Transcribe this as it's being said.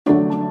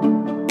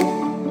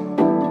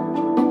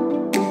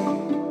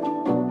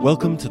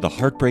Welcome to the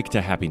Heartbreak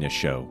to Happiness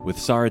Show with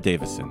Sarah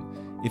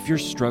Davison. If you're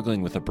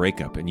struggling with a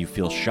breakup and you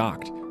feel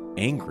shocked,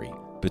 angry,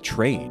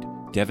 betrayed,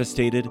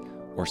 devastated,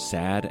 or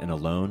sad and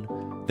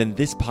alone, then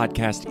this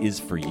podcast is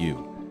for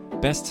you.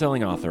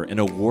 Best-selling author and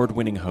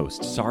award-winning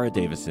host Sarah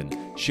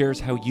Davison shares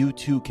how you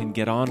too can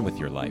get on with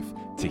your life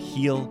to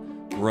heal,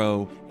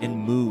 grow, and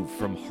move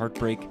from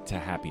heartbreak to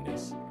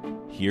happiness.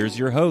 Here's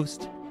your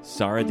host,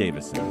 Sarah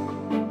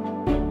Davison.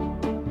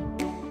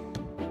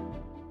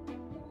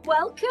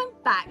 Welcome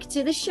back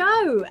to the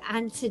show.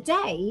 And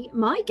today,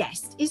 my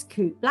guest is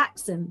Kute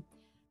Blackson.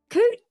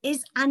 Kute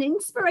is an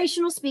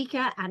inspirational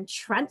speaker and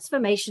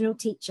transformational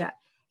teacher.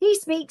 He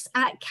speaks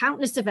at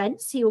countless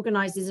events he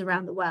organizes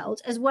around the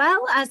world, as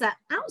well as at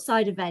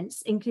outside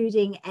events,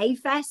 including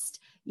A-Fest,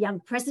 Young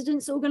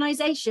Presidents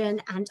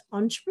Organization, and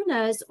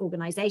Entrepreneurs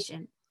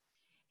Organization.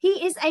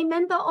 He is a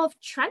member of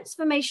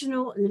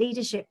Transformational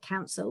Leadership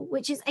Council,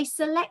 which is a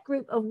select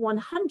group of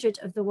 100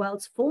 of the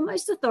world's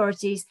foremost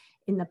authorities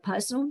in the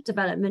personal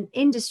development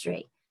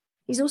industry.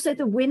 He's also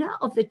the winner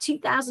of the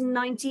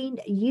 2019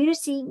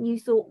 Unity New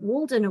Thought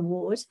Walden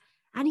Award,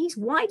 and he's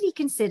widely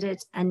considered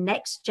a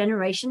next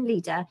generation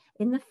leader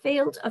in the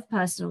field of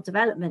personal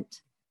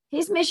development.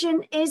 His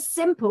mission is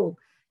simple: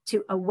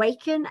 to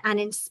awaken and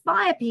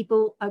inspire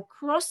people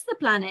across the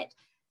planet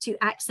to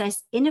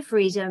access inner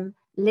freedom,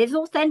 live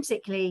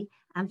authentically,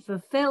 and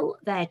fulfill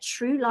their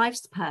true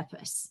life's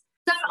purpose.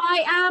 So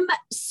I am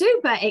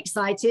super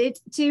excited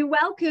to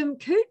welcome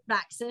Kute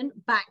Blackson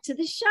back to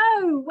the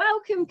show.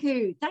 Welcome,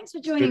 Kute. Thanks for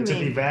joining me. Good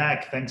to be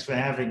back. Thanks for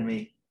having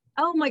me.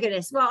 Oh my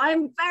goodness. Well,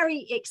 I'm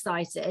very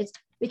excited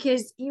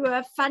because you were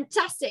a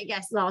fantastic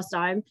guest last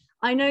time.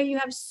 I know you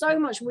have so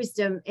much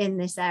wisdom in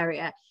this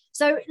area.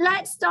 So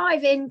let's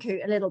dive in,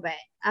 Kute, a little bit.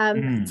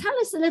 Tell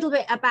us a little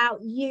bit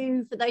about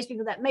you for those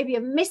people that maybe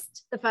have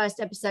missed the first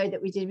episode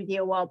that we did with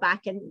you a while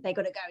back, and they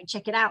got to go and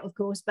check it out, of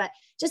course. But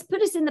just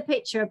put us in the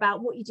picture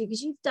about what you do,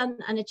 because you've done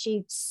and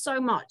achieved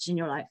so much in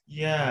your life.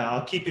 Yeah,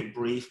 I'll keep it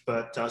brief,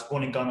 but I was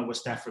born in Ghana,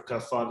 West Africa.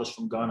 Father's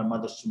from Ghana,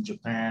 mother's from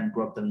Japan.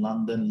 Grew up in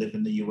London, live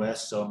in the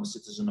US, so I'm a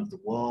citizen of the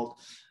world.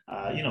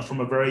 From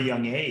a very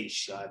young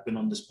age, I've been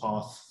on this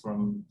path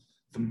from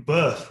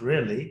birth,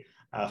 really.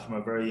 From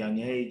a very young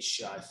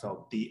age, I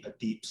felt a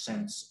deep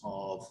sense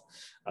of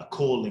a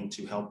calling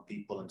to help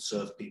people and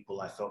serve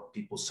people. I felt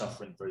people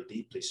suffering very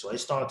deeply. So I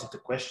started to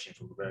question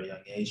from a very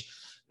young age,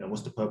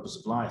 what's the purpose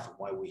of life and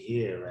why we're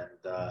here?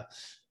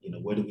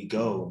 And, where do we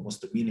go? And what's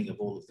the meaning of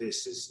all of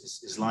this?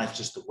 Is life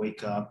just to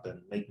wake up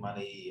and make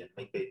money and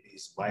make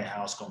babies, buy a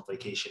house, go on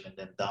vacation, and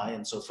then die?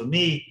 And so for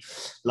me,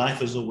 life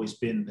has always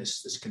been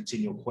this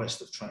continual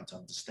quest of trying to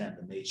understand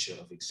the nature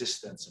of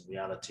existence and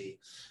reality.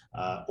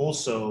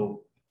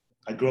 Also,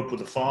 I grew up with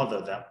a father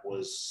that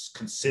was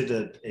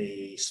considered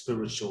a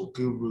spiritual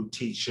guru,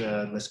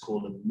 teacher, let's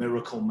call him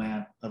miracle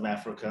man of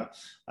Africa.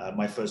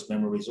 My first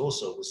memories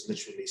also was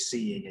literally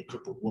seeing a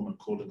crippled woman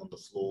crawling on the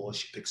floor.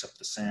 She picks up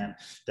the sand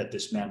that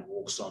this man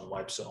walks on,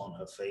 wipes it on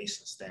her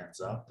face and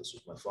stands up. This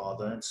was my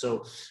father. And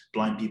so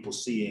blind people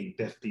seeing,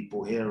 deaf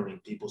people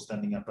hearing, people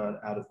standing up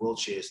out of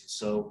wheelchairs. And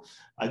so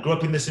I grew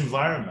up in this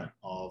environment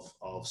of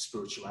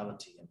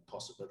spirituality and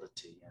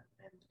possibility.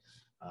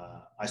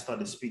 I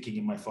started speaking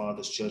in my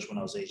father's church when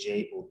I was age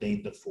 8,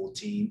 ordained at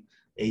 14,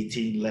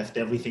 18, left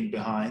everything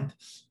behind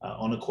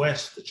on a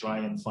quest to try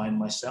and find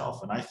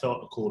myself. And I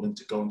felt a calling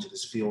to go into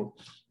this field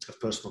of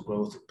personal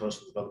growth and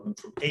personal development.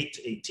 From 8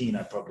 to 18,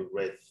 I probably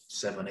read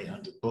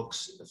 700-800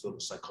 books in the field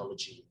of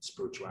psychology and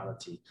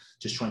spirituality,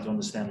 just trying to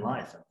understand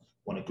life. And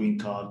won a green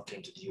card,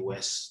 came to the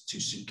US, 2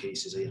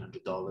 suitcases,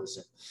 $800,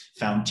 and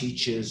found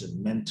teachers and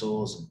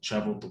mentors and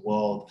traveled the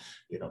world,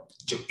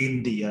 to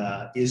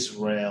India,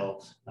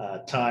 Israel,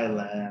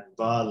 Thailand,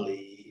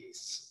 Bali,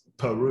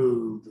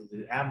 Peru,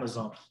 the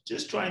Amazon,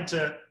 just trying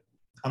to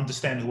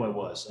understand who I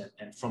was.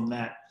 And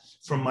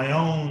from my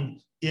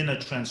own inner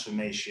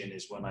transformation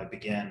is when I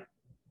began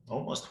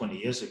almost 20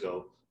 years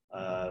ago,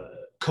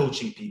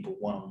 coaching people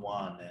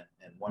one-on-one,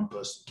 and one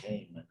person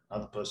came and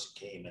another person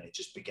came, and it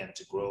just began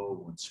to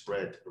grow and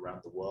spread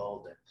around the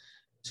world, and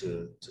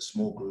to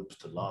small groups,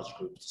 to large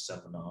groups, to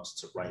seminars,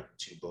 to write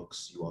 2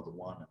 books, You Are the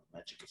One and The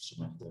Magic of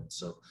Surrender. And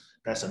so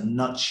that's a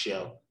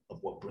nutshell of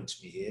what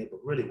brings me here. But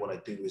really what I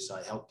do is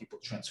I help people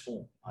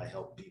transform. I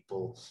help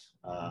people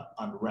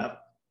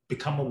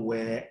become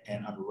aware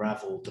and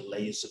unravel the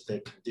layers of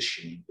their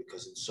conditioning,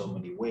 because in so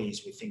many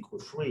ways we think we're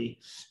free,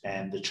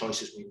 and the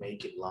choices we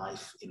make in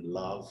life, in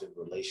love, in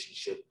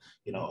relationship,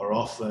 are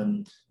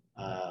often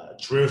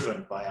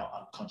driven by our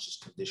unconscious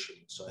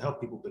conditioning. So I help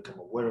people become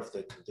aware of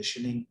their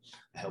conditioning.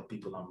 I help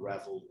people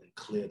unravel and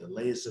clear the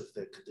layers of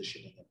their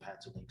conditioning and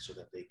patterning so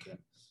that they can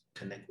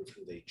connect with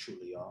who they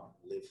truly are,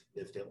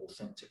 live their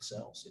authentic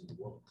selves in the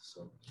world.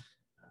 So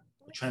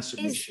a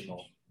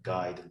transformational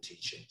guide and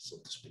teacher, so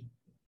to speak.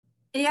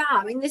 Yeah,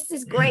 I mean, this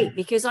is great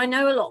because I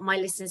know a lot of my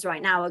listeners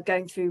right now are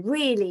going through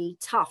really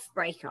tough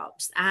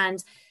breakups,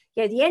 and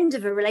the end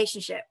of a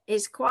relationship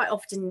is quite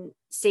often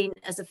seen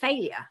as a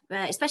failure,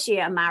 especially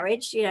a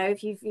marriage.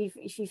 If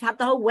you've had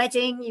the whole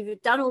wedding,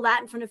 you've done all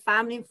that in front of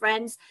family and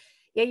friends,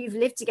 you've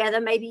lived together,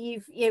 maybe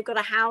you've got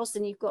a house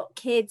and you've got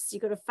kids,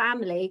 you've got a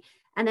family,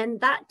 and then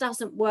that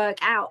doesn't work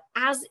out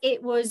as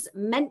it was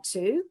meant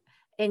to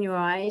in your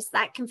eyes,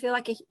 that can feel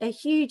like a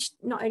huge,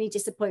 not only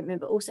disappointment,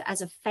 but also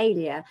as a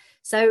failure.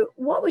 So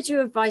what would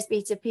your advice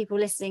be to people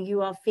listening who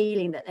are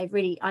feeling that they've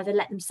really either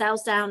let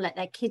themselves down, let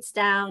their kids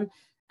down,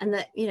 and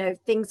that,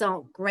 things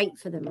aren't great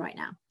for them right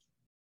now?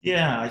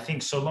 Yeah, I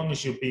think so long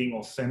as you're being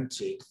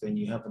authentic, then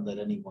you haven't let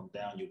anyone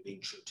down. You're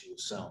being true to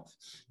yourself.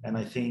 And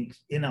I think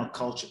in our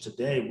culture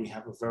today, we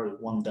have a very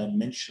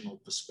one-dimensional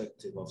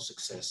perspective of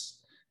success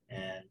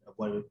and a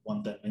very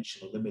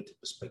one-dimensional, limited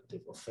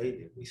perspective of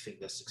failure. We think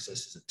that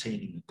success is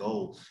attaining a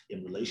goal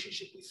in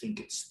relationship. We think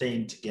it's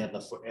staying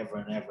together forever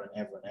and ever and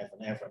ever and ever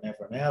and ever and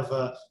ever and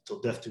ever till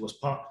death do us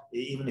part.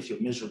 Even if you're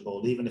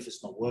miserable, even if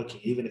it's not working,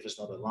 even if it's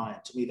not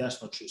aligned, to me,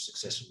 that's not true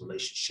success in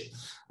relationship.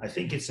 I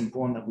think it's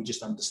important that we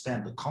just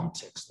understand the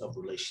context of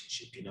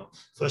relationship.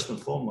 First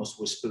and foremost,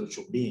 we're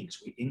spiritual beings.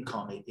 We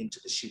incarnate into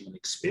this human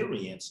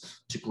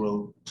experience to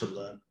grow, to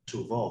learn,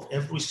 to evolve.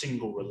 Every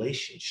single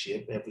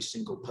relationship, every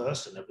single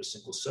person, every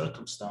single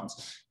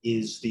circumstance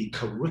is the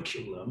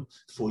curriculum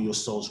for your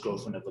soul's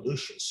growth and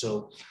evolution.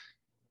 So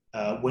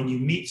when you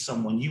meet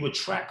someone, you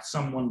attract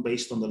someone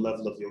based on the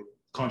level of your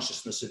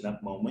consciousness in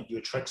that moment. You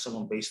attract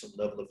someone based on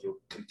the level of your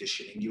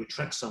conditioning. You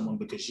attract someone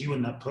because you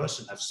and that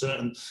person have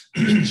certain,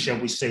 shall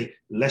we say,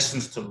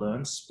 lessons to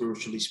learn,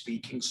 spiritually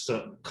speaking,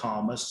 certain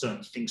karma,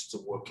 certain things to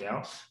work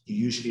out. You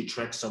usually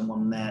attract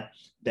someone that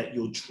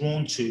you're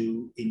drawn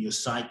to in your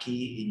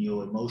psyche, in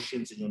your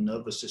emotions, in your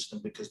nervous system,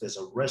 because there's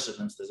a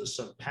resonance, there's a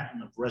certain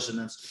pattern of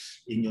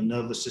resonance in your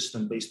nervous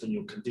system based on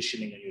your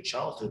conditioning and your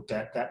childhood,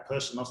 that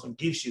person often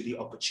gives you the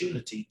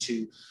opportunity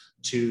to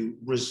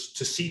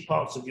see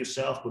parts of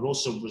yourself, but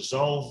also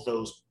resolve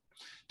those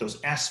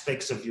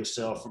aspects of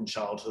yourself from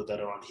childhood that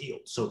are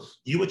unhealed. So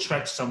you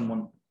attract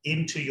someone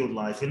into your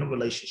life in a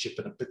relationship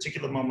in a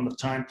particular moment of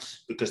time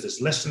because there's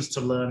lessons to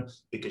learn,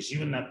 because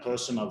you and that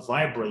person are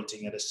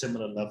vibrating at a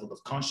similar level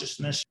of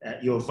consciousness,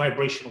 you're a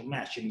vibrational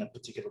match in that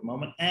particular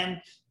moment,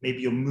 and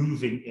maybe you're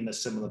moving in a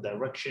similar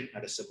direction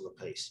at a similar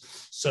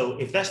pace. So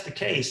if that's the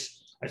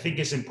case, I think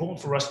it's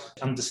important for us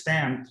to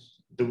understand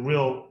the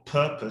real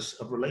purpose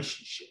of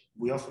relationship.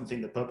 We often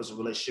think the purpose of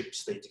relationship is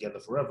stay together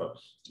forever.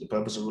 The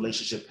purpose of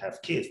relationship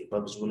have kids. The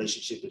purpose of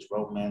relationship is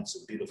romance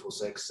and beautiful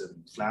sex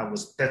and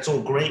flowers. That's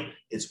all great.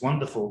 It's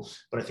wonderful.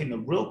 But I think the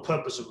real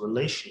purpose of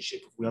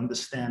relationship, if we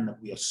understand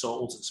that we are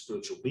souls and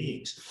spiritual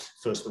beings,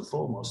 first and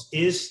foremost,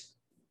 is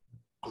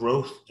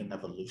growth and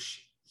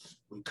evolution.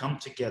 We come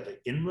together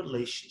in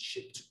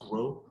relationship to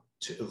grow,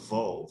 to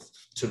evolve,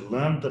 to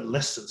learn the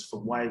lessons for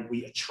why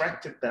we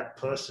attracted that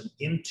person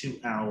into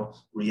our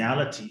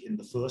reality in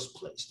the first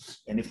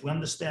place. And if we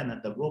understand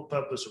that the real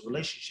purpose of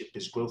relationship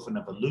is growth and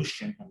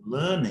evolution and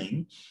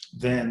learning,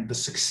 then the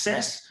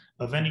success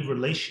of any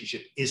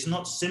relationship is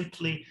not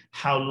simply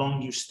how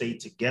long you stay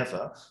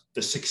together.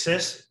 The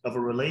success of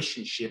a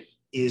relationship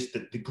is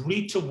the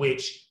degree to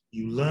which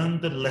you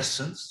learn the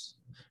lessons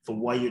for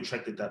why you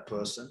attracted that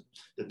person,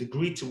 the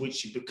degree to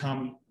which you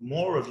become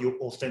more of your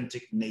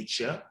authentic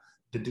nature,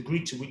 the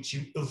degree to which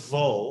you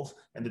evolve,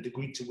 and the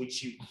degree to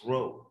which you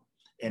grow.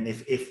 And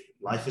if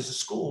life is a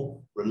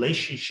school,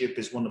 relationship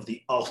is one of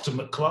the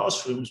ultimate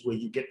classrooms where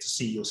you get to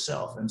see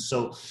yourself. And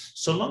so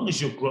long as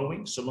you're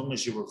growing, so long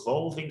as you're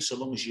evolving, so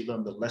long as you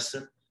learn the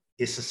lesson,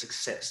 it's a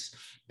success.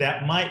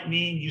 That might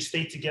mean you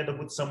stay together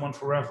with someone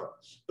forever,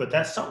 but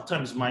that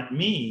sometimes might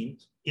mean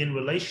in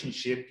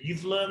relationship,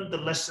 you've learned the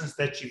lessons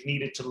that you've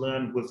needed to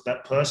learn with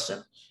that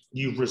person.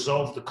 You've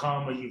resolved the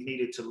karma you've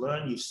needed to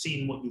learn. You've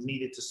seen what you've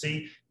needed to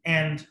see.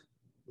 And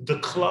the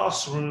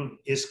classroom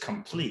is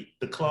complete.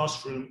 The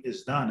classroom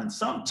is done. And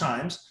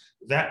sometimes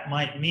that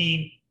might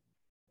mean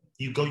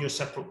you go your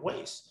separate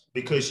ways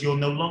because you're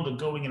no longer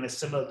going in a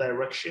similar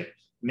direction,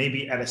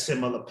 maybe at a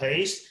similar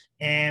pace.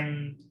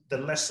 And the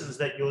lessons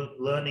that you're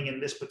learning in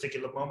this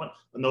particular moment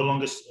are no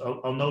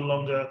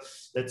longer,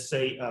 let's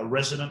say,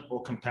 resonant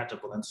or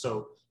compatible. And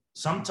so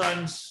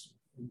sometimes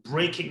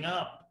breaking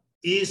up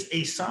is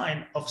a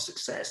sign of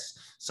success.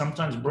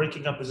 Sometimes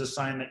breaking up is a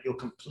sign that you're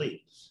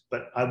complete.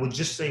 But I would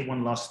just say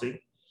one last thing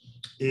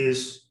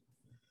is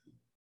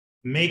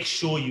make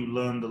sure you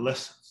learn the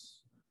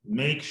lessons.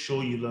 Make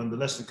sure you learn the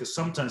lesson, because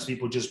sometimes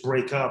people just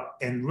break up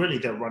and really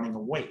they're running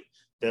away.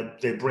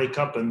 They break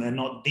up and they're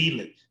not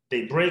dealing.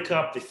 They break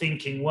up, they're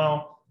thinking,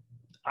 well,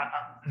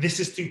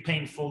 this is too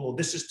painful, or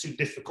this is too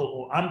difficult,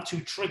 or I'm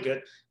too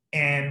triggered.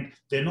 And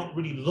they're not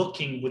really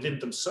looking within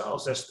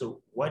themselves as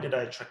to, why did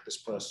I attract this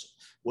person?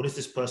 What is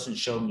this person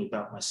showing me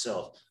about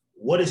myself?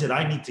 What is it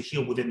I need to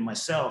heal within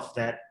myself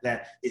that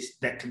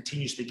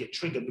continues to get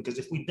triggered? Because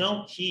if we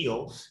don't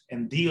heal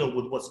and deal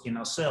with what's in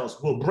ourselves,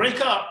 we'll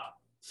break up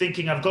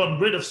thinking I've gotten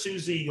rid of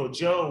Susie or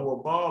Joe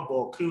or Bob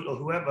or Coot or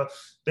whoever.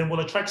 Then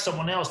we'll attract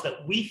someone else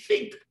that we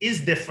think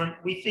is different,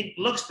 we think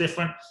looks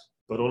different,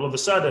 but all of a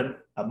sudden,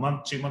 a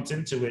month, 2 months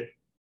into it,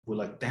 we're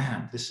like,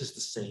 damn, this is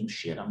the same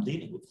shit I'm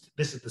dealing with.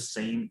 This is the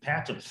same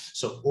pattern.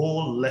 So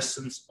all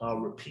lessons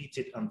are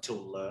repeated until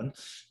learned.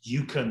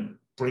 You can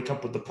break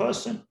up with the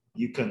person,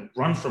 you can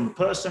run from a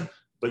person,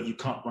 but you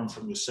can't run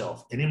from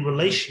yourself. And in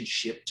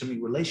relationship, to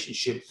me,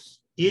 relationship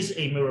is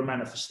a mirror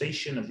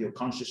manifestation of your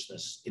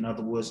consciousness. In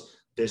other words,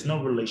 there's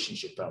no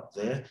relationship out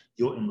there.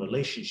 You're in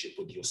relationship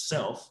with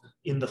yourself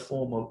in the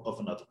form of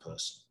another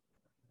person.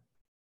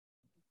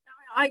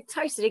 I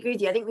totally agree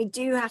with you. I think we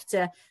do have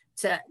to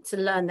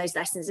learn those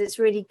lessons. It's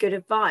really good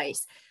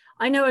advice.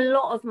 I know a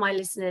lot of my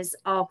listeners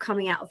are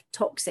coming out of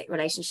toxic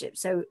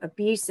relationships, so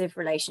abusive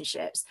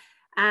relationships.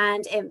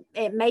 And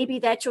it may be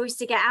their choice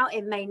to get out,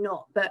 it may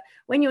not. But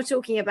when you're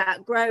talking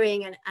about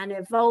growing and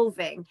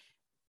evolving,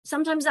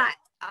 sometimes that,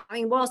 I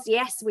mean, whilst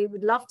yes, we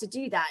would love to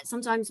do that,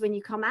 sometimes when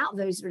you come out of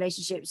those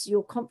relationships,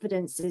 your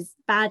confidence is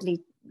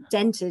badly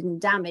dented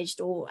and damaged,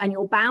 and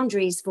your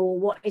boundaries for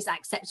what is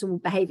acceptable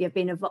behavior have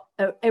been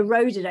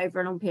eroded over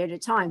a long period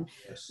of time.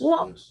 Yes,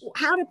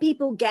 how do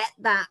people get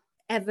that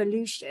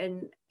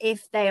evolution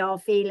if they are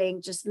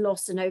feeling just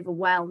lost and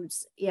overwhelmed,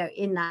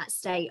 in that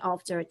state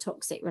after a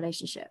toxic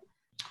relationship?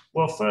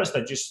 Well, first,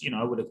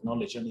 I would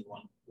acknowledge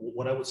anyone.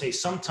 What I would say,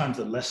 sometimes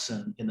the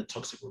lesson in a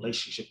toxic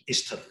relationship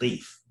is to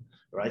leave,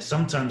 right?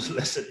 Sometimes the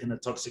lesson in a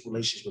toxic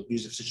relationship,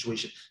 abusive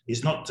situation,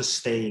 is not to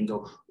stay and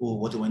go, oh,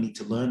 what do I need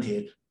to learn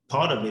here?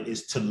 Part of it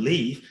is to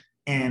leave.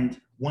 And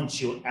once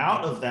you're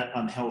out of that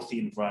unhealthy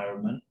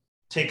environment,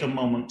 take a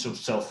moment to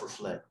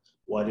self-reflect.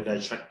 Why did I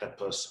attract that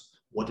person?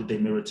 What did they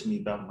mirror to me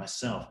about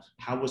myself?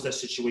 How was that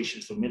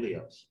situation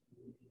familiar?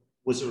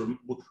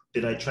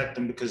 Did I attract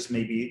them because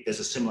maybe there's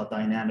a similar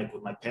dynamic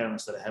with my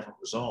parents that I haven't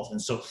resolved?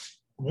 And so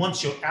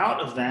once you're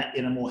out of that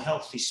in a more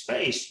healthy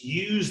space,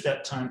 use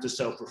that time to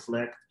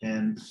self-reflect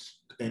and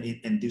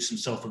do some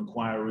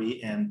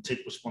self-inquiry and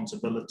take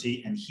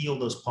responsibility and heal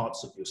those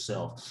parts of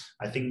yourself.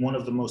 I think one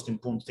of the most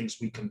important things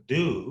we can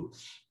do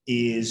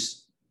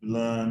is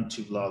learn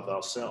to love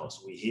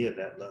ourselves. We hear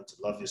that, learn to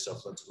love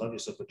yourself,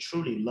 but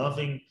truly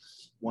loving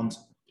one's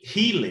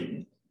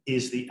healing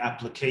is the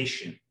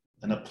application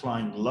and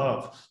applying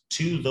love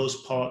to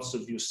those parts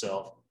of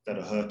yourself that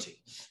are hurting.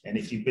 And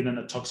if you've been in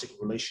a toxic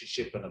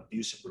relationship, an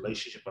abusive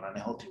relationship, an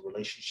unhealthy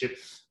relationship,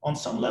 on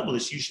some level,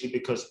 it's usually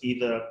because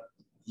either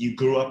you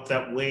grew up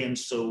that way and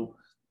so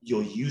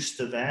you're used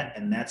to that,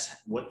 and that's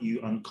what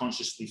you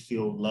unconsciously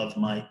feel love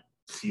might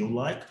feel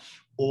like,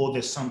 or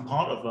there's some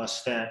part of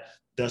us that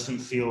doesn't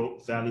feel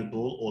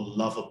valuable or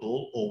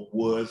lovable or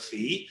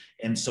worthy.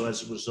 And so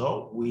as a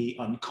result, we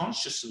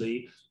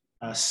unconsciously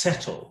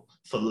settle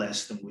for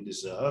less than we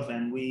deserve,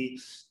 and we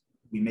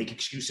make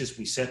excuses,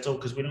 we settle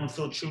because we don't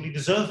feel truly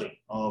deserving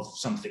of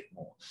something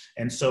more.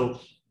 And so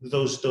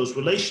those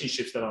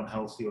relationships that are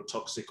unhealthy or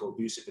toxic or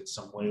abusive in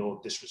some way, or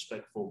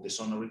disrespectful,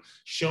 dishonoring,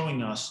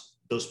 showing us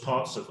those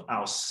parts of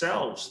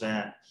ourselves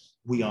that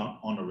we aren't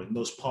honoring,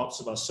 those parts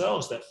of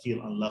ourselves that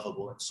feel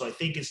unlovable. And so I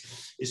think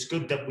it's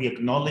good that we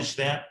acknowledge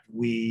that,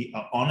 we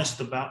are honest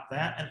about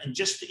that, and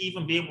just to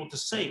even be able to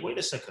say, wait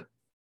a second,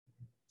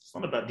 it's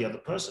not about the other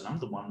person. I'm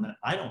the one that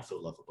I don't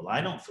feel lovable.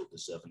 I don't feel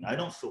deserving. I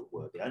don't feel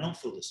worthy. I don't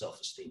feel the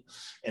self-esteem.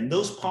 And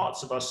those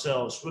parts of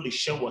ourselves really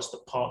show us the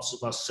parts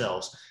of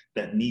ourselves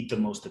that need the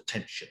most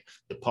attention,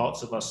 the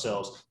parts of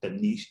ourselves that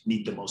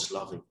need the most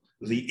loving,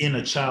 the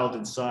inner child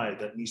inside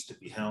that needs to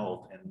be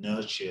held and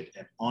nurtured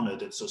and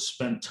honored. And so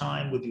spend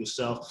time with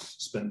yourself,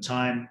 spend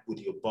time with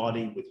your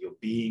body, with your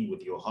being,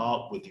 with your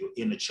heart, with your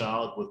inner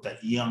child, with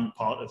that young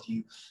part of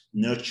you,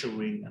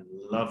 nurturing and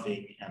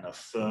loving and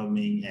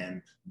affirming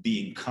and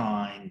being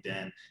kind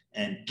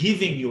and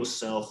giving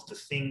yourself the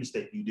things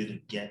that you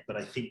didn't get. But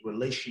I think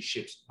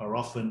relationships are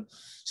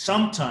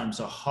sometimes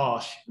a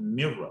harsh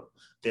mirror.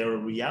 They're a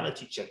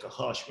reality check, a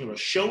harsh mirror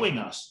showing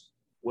us,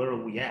 where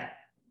are we at?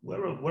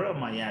 Where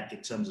am I at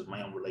in terms of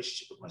my own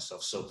relationship with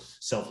myself? So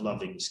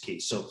self-loving is key.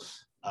 So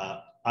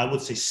I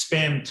would say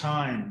spend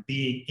time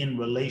being in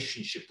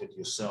relationship with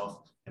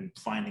yourself and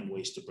finding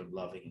ways to bring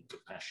loving and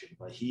compassion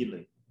by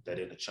healing that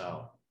inner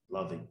child,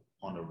 loving,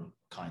 honoring,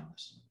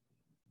 kindness.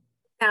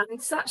 Yeah,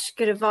 it's such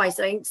good advice.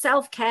 I mean,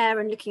 self-care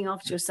and looking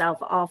after yourself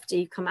after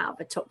you come out of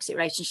a toxic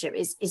relationship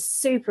is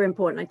super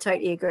important. I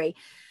totally agree.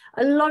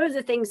 A lot of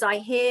the things I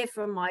hear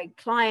from my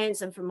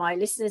clients and from my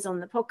listeners on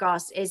the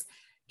podcast is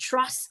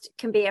trust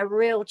can be a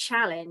real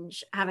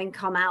challenge having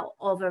come out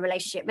of a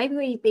relationship. Maybe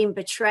we've been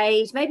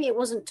betrayed, maybe it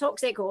wasn't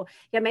toxic, or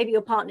maybe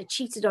your partner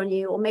cheated on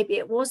you, or maybe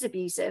it was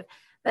abusive,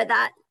 but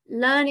that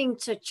learning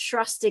to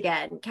trust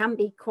again can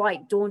be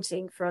quite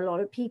daunting for a lot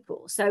of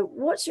people. So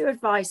what's your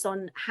advice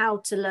on how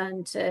to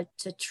learn to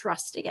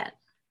trust again?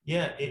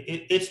 Yeah,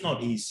 it's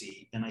not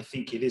easy. And I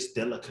think it is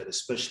delicate,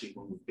 especially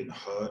when we've been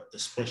hurt,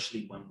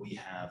 especially when we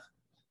have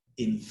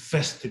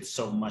invested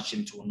so much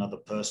into another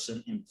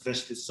person,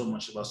 invested so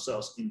much of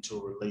ourselves into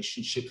a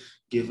relationship,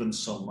 given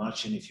so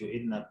much. And if you're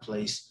in that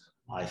place,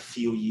 I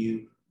feel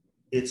you,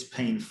 it's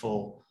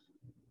painful.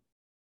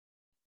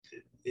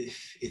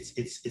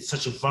 It's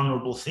such a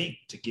vulnerable thing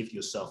to give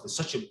yourself. It's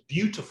such a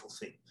beautiful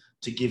thing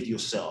to give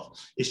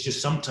yourself. It's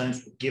just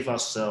sometimes we give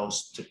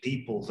ourselves to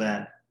people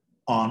that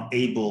aren't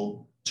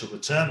able to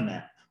return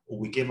that, or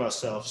we give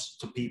ourselves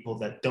to people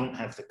that don't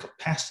have the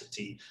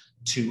capacity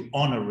to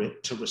honor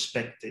it, to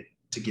respect it,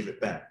 to give it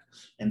back.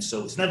 And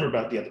so it's never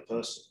about the other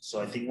person. So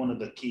I think one of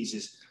the keys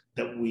is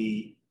that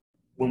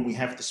when we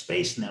have the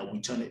space now, we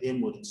turn it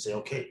inward and say,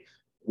 okay,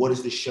 what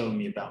is this showing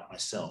me about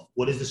myself?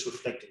 What is this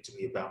reflecting to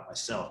me about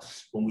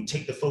myself? When we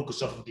take the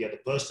focus off of the other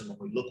person, when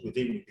we look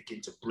within, we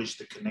begin to bridge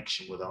the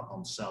connection with our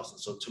own selves. And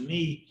so to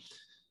me,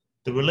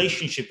 the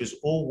relationship is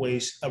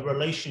always a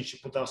relationship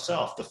with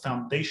ourselves. The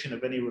foundation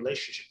of any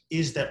relationship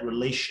is that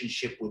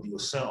relationship with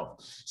yourself.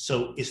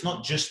 So it's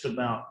not just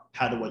about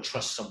how do I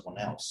trust someone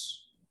else?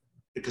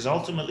 Because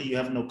ultimately you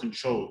have no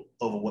control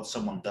over what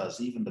someone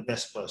does, even the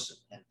best person.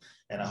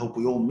 And I hope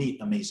we all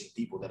meet amazing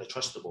people that are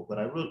trustable. But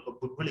I would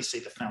really say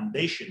the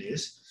foundation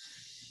is,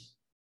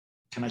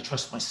 can I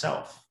trust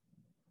myself?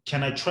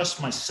 Can I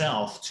trust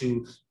myself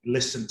to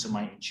listen to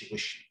my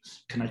intuition?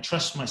 Can I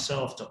trust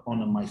myself to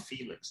honor my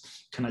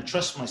feelings? Can I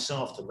trust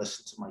myself to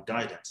listen to my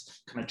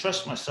guidance? Can I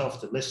trust myself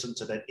to listen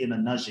to that inner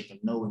nudging and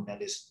knowing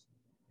that is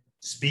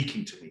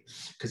speaking to me?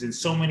 Because in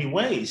so many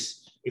ways,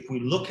 if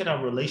we look at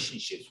our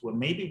relationships where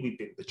maybe we've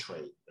been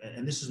betrayed,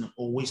 and this isn't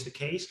always the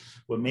case,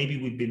 where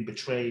maybe we've been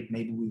betrayed,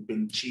 maybe we've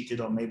been cheated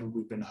on, maybe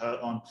we've been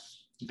hurt on,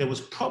 there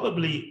was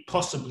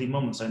possibly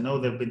moments, I know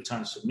there have been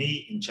times for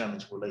me in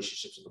challenging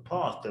relationships in the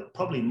past, there are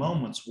probably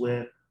moments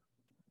where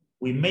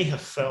we may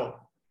have felt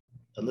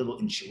a little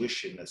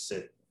intuition that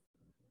said,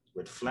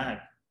 red flag,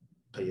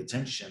 pay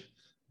attention,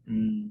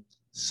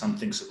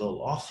 something's a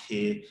little off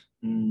here,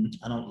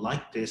 I don't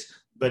like this.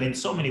 But in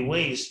so many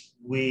ways,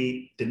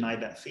 we deny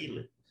that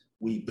feeling.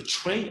 We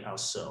betray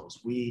ourselves.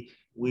 We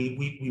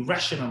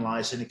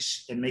rationalize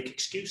and make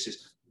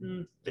excuses.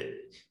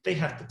 They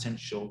have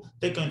potential.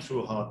 They're going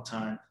through a hard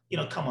time.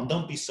 Come on,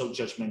 don't be so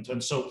judgmental.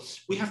 And so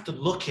we have to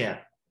look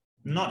at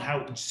not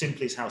how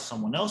simply is how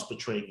someone else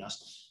betraying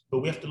us, but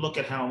we have to look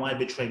at how am I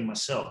betraying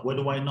myself? Where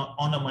do I not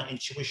honor my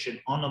intuition,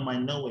 honor my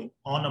knowing,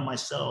 honor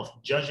myself,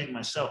 judging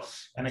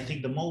myself? And I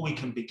think the more we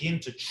can begin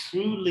to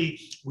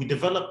we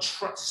develop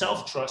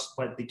self-trust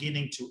by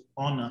beginning to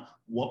honor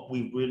what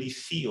we really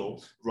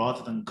feel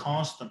rather than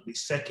constantly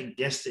second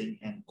guessing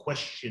and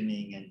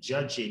questioning and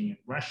judging and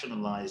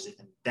rationalizing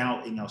and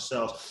doubting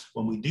ourselves.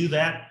 When we do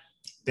that,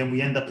 then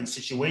we end up in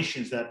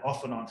situations that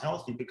often aren't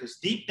healthy because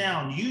deep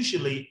down,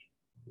 usually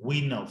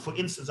we know. For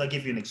instance, I'll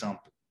give you an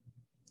example.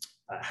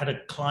 I had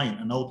a client,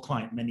 an old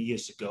client many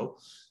years ago,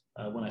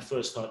 when I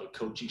first started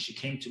coaching. She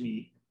came to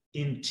me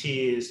in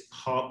tears,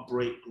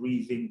 heartbreak,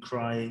 grieving,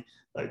 crying,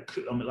 like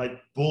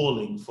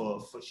bawling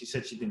she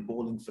said she'd been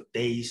bawling for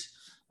days.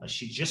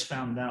 She just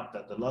found out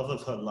that the love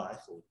of her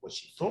life, or what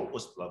she thought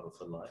was the love of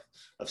her life,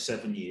 of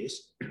 7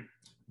 years,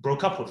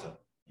 broke up with her.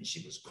 And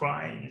she was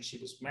crying and she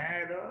was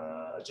mad,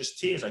 just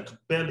tears. I could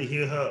barely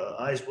hear her. Her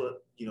eyes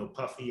were,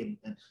 puffy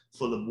and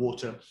full of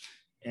water.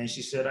 And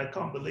she said, I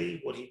can't believe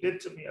what he did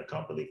to me. I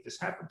can't believe this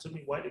happened to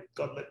me. Why did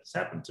God let this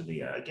happen to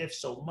me? I gave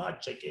so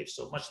much. I gave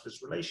so much to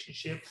this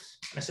relationship.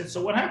 And I said,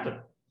 so what happened?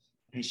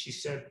 And she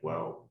said,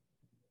 well,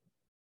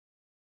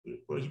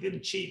 he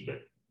didn't cheat,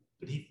 but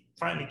he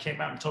finally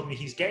came out and told me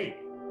he's gay.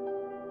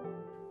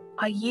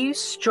 Are you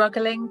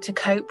struggling to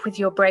cope with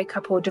your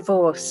breakup or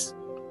divorce?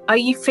 Are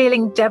you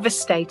feeling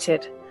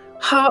devastated,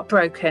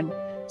 heartbroken,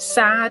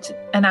 sad,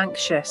 and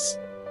anxious?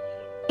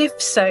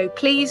 If so,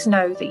 please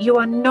know that you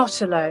are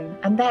not alone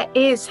and there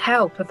is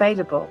help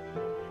available.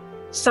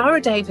 Sarah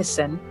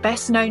Davison,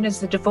 best known as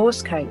the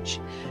Divorce Coach,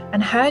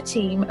 and her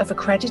team of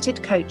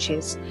accredited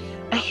coaches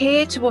are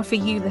here to offer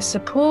you the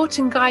support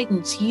and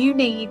guidance you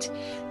need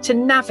to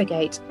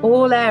navigate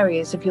all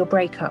areas of your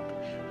breakup,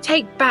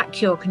 take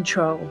back your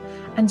control,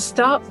 and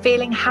start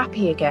feeling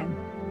happy again.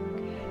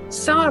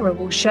 Sarah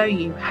will show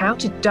you how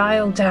to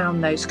dial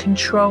down those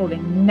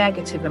controlling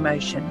negative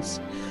emotions,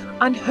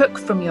 unhook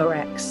from your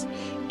ex,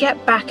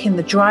 get back in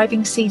the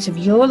driving seat of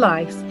your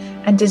life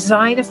and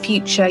design a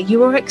future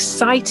you are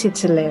excited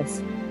to live.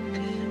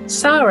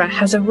 Sarah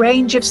has a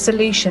range of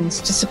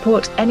solutions to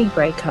support any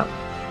breakup,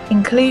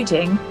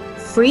 including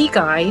free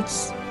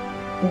guides,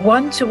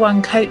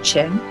 one-to-one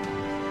coaching,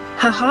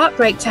 her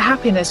Heartbreak to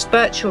Happiness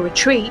virtual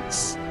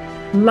retreats,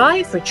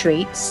 live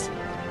retreats,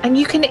 and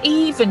you can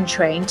even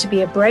train to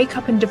be a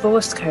breakup and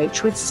divorce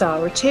coach with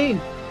Sarah too.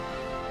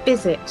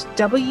 Visit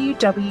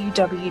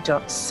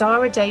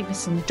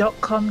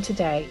www.sarahdavison.com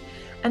today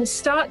and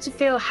start to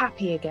feel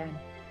happy again.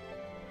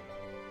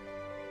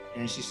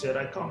 And she said,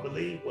 I can't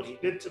believe what he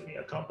did to me.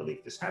 I can't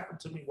believe this happened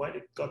to me. Why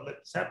did God let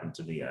this happen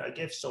to me? I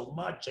gave so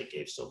much. I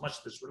gave so much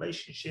to this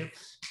relationship.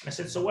 And I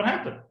said, so what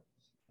happened?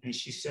 And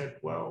she said,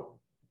 well,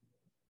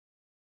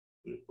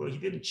 he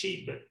didn't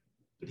cheat, but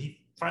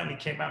he finally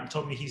came out and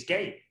told me he's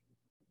gay.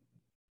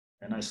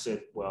 And I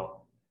said, well,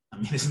 I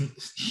mean,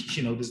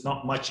 there's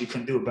not much you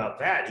can do about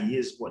that. He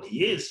is what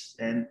he is.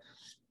 And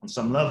on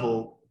some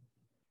level,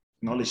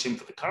 acknowledge him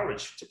for the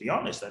courage. To be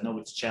honest, I know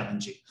it's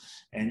challenging.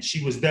 And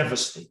she was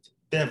devastated.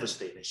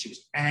 She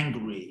was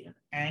angry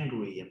and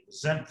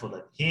resentful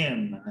at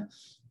him.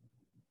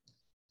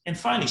 And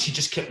finally, she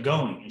just kept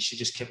going.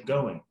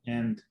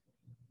 And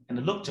I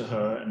looked at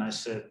her and I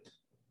said,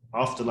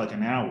 after like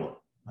an hour,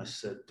 I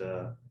said,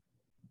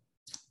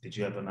 did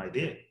you have an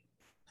idea?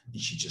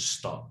 And she just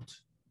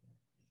stopped.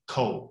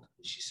 Cold.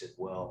 She said,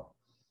 well,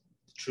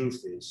 the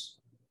truth is,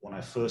 when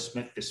I first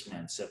met this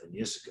man 7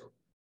 years ago,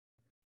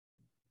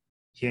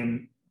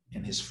 him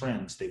and his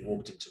friends, they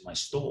walked into my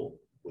store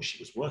where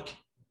she was working.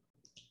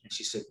 And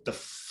she said, the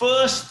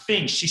first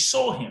thing she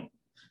saw him,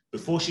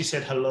 before she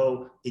said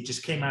hello, it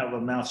just came out of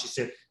her mouth. She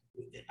said,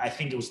 I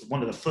think it was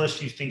one of the first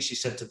few things she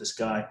said to this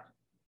guy.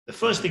 The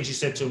first thing she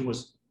said to him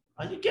was,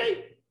 are you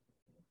gay?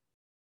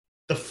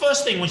 The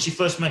first thing when she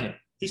first met him,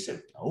 he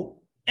said,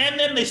 no. And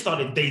then they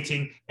started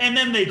dating, and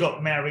then they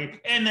got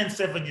married, and then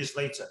 7 years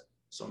later.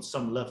 So on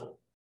some level,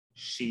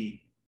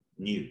 she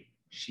knew.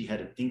 She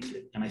had an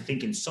inkling. And I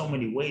think in so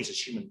many ways as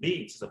human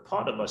beings, there's a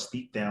part of us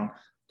deep down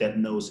that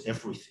knows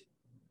everything.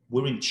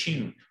 We're in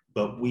tune,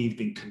 but we've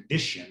been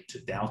conditioned to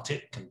doubt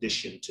it,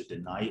 conditioned to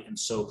deny it. And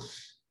so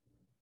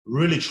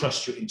really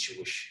trust your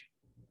intuition,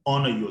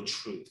 honor your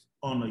truth,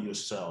 honor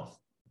yourself,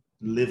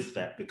 live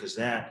that, because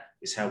that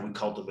is how we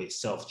cultivate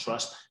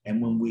self-trust.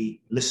 And when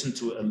we listen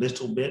to it a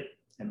little bit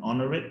and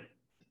honor it,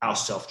 our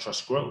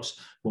self-trust grows.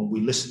 When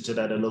we listen to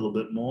that a little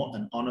bit more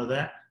and honor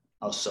that,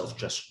 our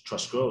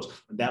self-trust grows.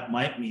 And that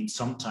might mean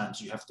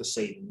sometimes you have to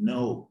say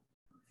no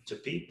to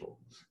people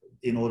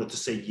in order to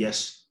say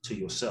yes to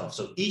yourself.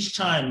 So each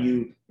time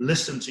you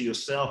listen to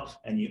yourself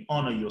and you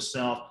honor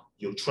yourself,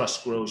 your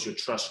trust grows, your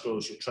trust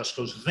grows, your trust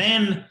grows.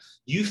 Then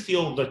you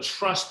feel the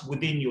trust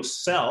within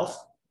yourself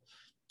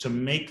to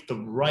make the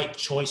right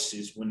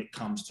choices when it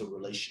comes to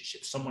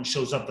relationships. Someone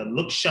shows up that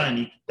looks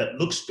shiny, that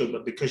looks good,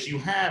 but because you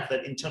have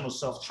that internal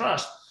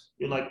self-trust,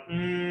 you're like,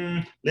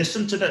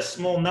 listen to that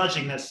small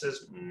nudging that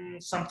says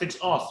something's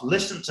off.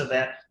 Listen to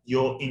that.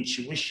 Your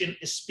intuition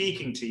is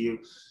speaking to you,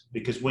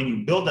 because when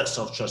you build that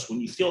self-trust,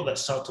 when you feel that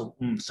subtle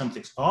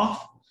something's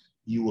off,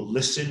 you will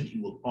listen,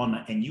 you will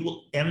honor, and you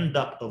will end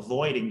up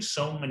avoiding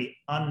so many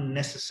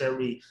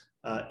unnecessary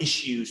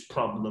issues,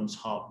 problems,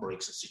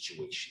 heartbreaks, and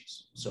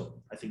situations.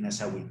 So I think that's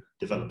how we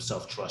develop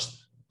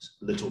self-trust,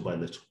 little by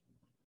little.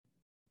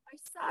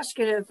 Such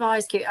good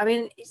advice, Q. I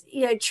mean,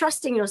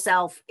 trusting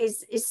yourself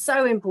is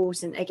so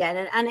important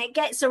again, and it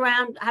gets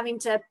around having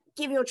to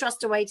give your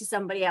trust away to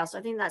somebody else.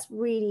 I think that's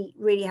really,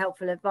 really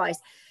helpful advice.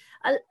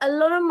 A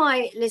lot of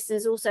my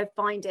listeners also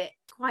find it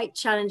quite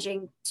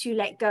challenging to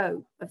let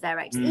go of their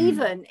ex,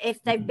 even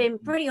if they've been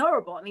pretty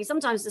horrible. I mean,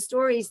 sometimes the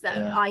stories that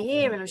I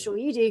hear, and I'm sure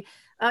you do,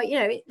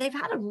 they've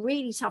had a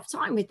really tough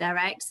time with their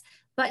ex,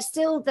 but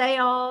still they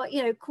are,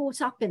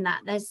 caught up in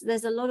that.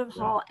 There's a lot of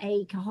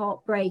heartache,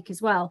 heartbreak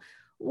as well.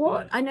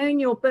 I know in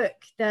your book,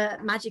 The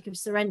Magic of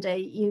Surrender,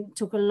 you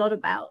talk a lot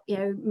about,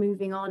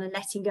 moving on and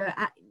letting go.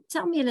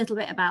 Tell me a little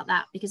bit about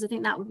that, because I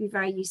think that would be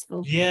very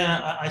useful.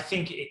 Yeah, I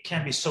think it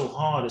can be so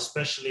hard,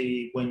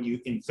 especially when you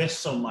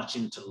invest so much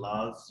into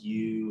love.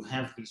 You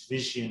have these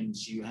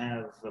visions, you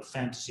have a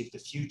fantasy of the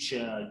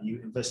future, you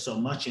invest so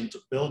much into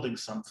building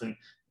something,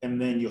 and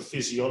then your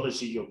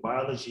physiology, your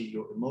biology,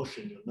 your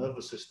emotion, your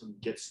nervous system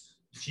gets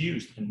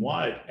fused and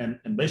wired and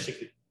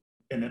basically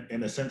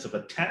in a sense of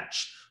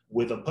attached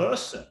with a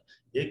person.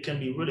 It can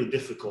be really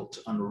difficult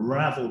to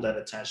unravel that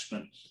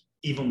attachment,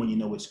 even when you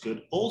know it's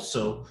good.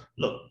 Also,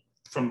 look,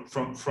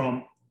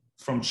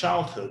 from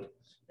childhood,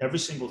 every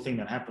single thing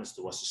that happens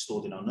to us is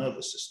stored in our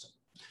nervous system.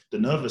 The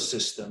nervous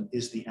system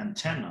is the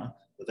antenna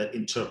that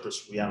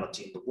interprets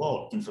reality in the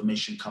world.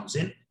 Information comes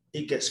in,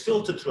 it gets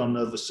filtered through our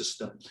nervous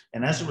system.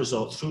 And as a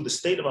result, through the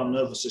state of our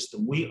nervous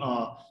system, we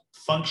are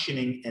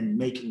functioning and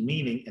making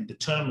meaning and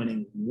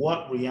determining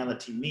what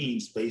reality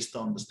means based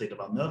on the state of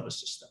our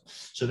nervous system.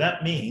 So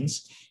that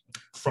means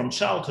from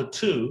childhood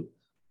too,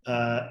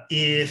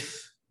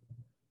 if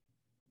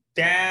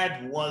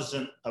dad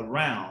wasn't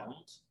around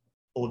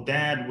or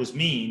dad was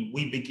mean,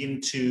 we begin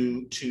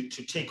to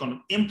take on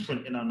an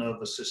imprint in our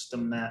nervous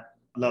system that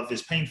love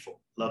is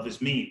painful, love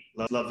is mean,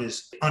 love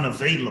is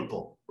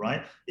unavailable,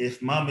 right?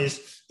 If mom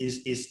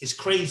is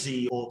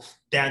crazy or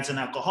dad's an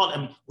alcoholic,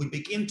 and we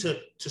begin to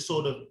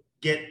sort of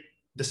get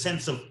the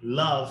sense of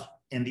love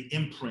and the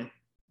imprint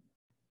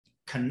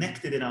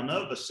connected in our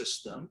nervous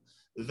system,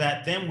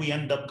 that then we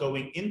end up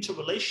going into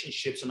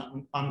relationships, and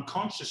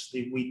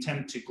unconsciously we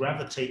tend to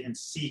gravitate and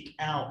seek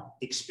out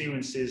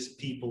experiences,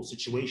 people,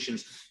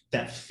 situations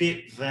that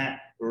fit that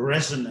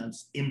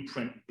resonance,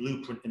 imprint,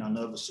 blueprint in our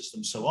nervous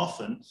system. So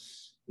often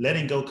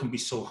letting go can be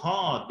so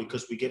hard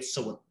because we get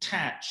so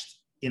attached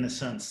in a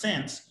certain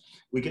sense.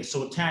 We get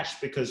so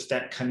attached because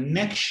that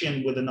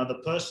connection with another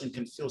person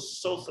can feel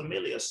so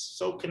familiar,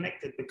 so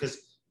connected, because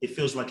it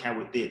feels like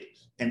how it did.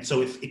 And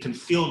so if it can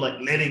feel like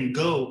letting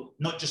go,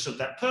 not just of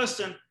that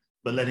person,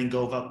 but letting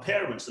go of our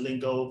parents, letting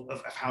go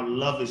of how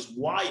love is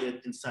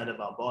wired inside of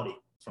our body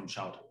from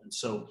childhood. And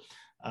so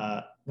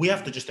we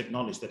have to just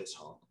acknowledge that it's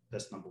hard.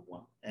 That's number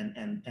one.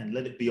 And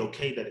let it be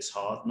okay that it's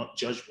hard, not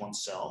judge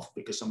oneself,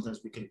 because sometimes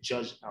we can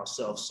judge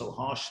ourselves so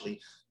harshly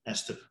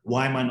as to,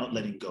 why am I not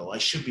letting go? I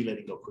should be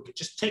letting go quicker.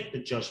 Just take the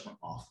judgment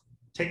off.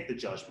 Take the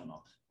judgment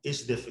off.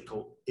 It's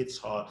difficult, it's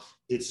hard,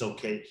 it's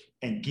okay.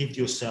 And give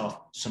yourself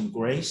some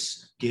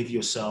grace, give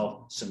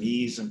yourself some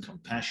ease and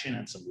compassion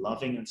and some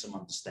loving and some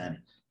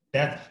understanding.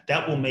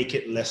 That will make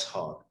it less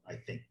hard, I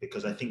think,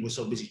 because I think we're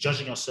so busy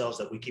judging ourselves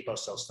that we keep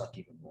ourselves stuck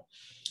even more.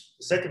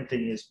 The second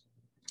thing is,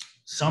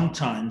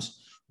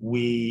 sometimes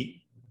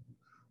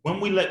when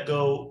we let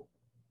go,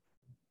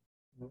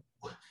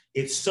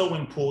 it's so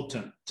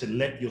important to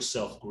let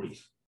yourself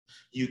grieve.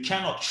 You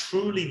cannot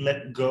truly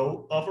let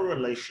go of a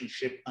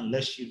relationship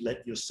unless you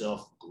let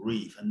yourself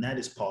grieve, and that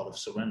is part of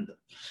surrender.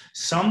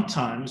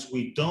 Sometimes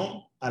we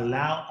don't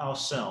allow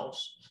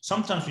ourselves,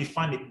 sometimes we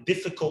find it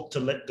difficult to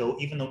let go,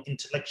 even though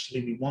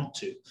intellectually we want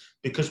to,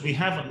 because we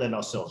haven't let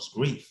ourselves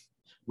grieve.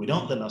 We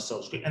don't let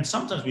ourselves grieve. And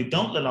sometimes we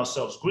don't let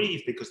ourselves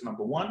grieve because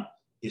number one,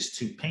 it's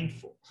too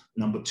painful.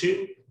 Number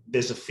two,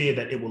 there's a fear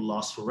that it will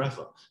last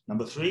forever.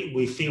 Number three,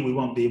 we fear we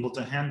won't be able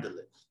to handle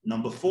it.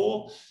 Number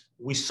four,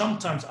 we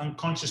sometimes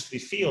unconsciously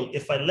feel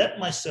if I let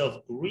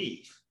myself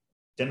grieve,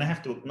 then I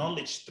have to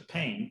acknowledge the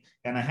pain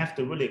and I have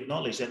to really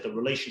acknowledge that the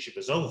relationship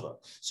is over.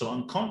 So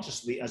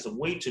unconsciously, as a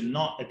way to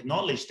not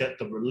acknowledge that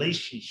the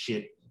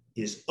relationship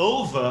is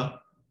over,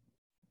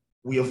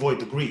 we avoid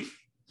the grief.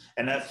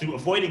 And through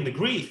avoiding the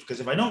grief, because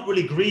if I don't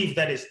really grieve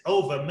that it's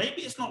over,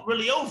 maybe it's not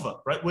really over,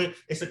 right?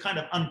 It's a kind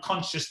of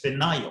unconscious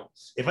denial.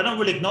 If I don't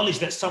really acknowledge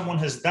that someone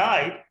has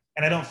died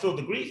and I don't feel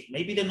the grief,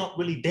 maybe they're not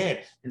really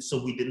dead. And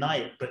so we deny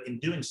it. But in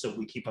doing so,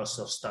 we keep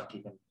ourselves stuck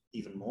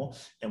even more.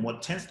 And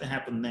what tends to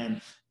happen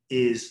then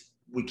is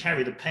we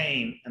carry the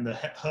pain and the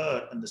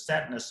hurt and the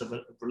sadness of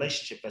a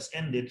relationship that's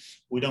ended.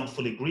 We don't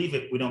fully grieve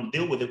it. We don't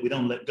deal with it. We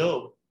don't let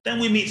go. Then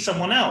we meet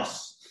someone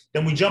else.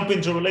 Then we jump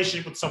into a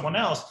relationship with someone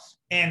else.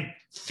 And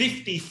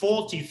 50,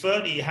 40,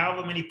 30,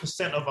 however many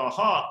percent of our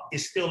heart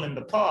is still in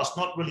the past,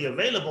 not really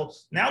available.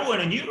 Now we're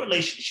in a new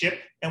relationship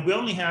and we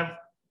only have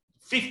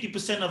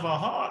 50% of our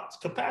heart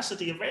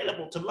capacity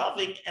available to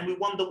loving, and we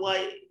wonder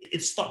why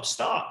it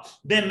stop-start.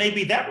 Then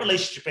maybe that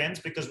relationship ends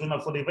because we're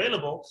not fully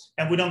available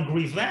and we don't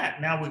grieve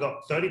that. Now we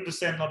got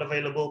 30% not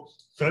available,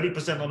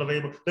 30% not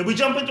available. Then we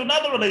jump into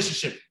another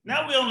relationship.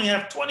 Now we only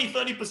have 20,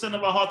 30%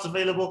 of our hearts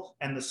available,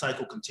 and the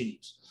cycle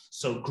continues.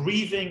 So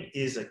grieving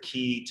is a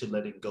key to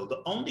letting go.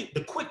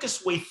 The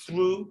quickest way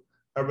through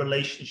a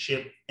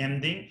relationship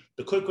ending,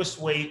 the quickest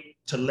way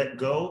to let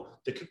go,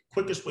 the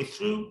quickest way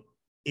through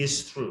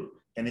is through.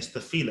 And it's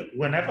to feel it.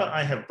 Whenever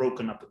I have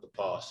broken up in the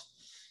past,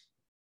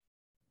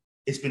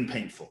 it's been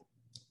painful.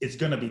 It's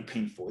going to be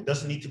painful. It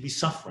doesn't need to be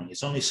suffering.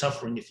 It's only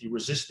suffering if you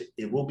resist it.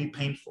 It will be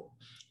painful.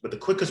 But the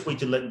quickest way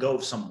to let go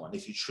of someone,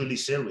 if you're truly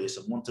serious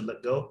and want to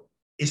let go,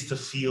 is to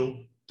feel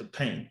the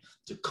pain,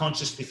 to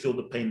consciously feel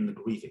the pain and the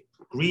grieving.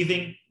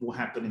 Grieving will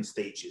happen in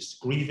stages.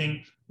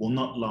 Grieving will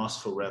not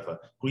last forever.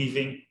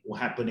 Grieving will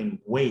happen in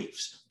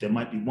waves. There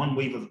might be one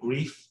wave of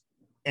grief,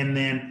 and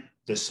then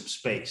there's some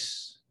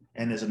space.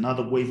 And there's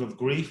another wave of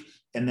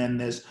grief, and then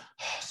there's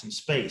some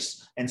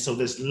space. And so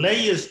there's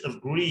layers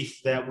of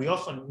grief that we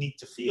often need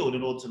to feel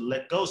in order to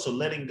let go. So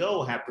letting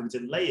go happens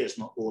in layers,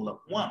 not all at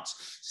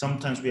once.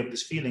 Sometimes we have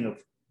this feeling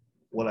of,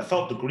 well, I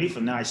felt the grief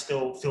and now I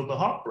still feel the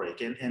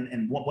heartbreak.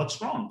 And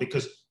what's wrong?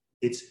 Because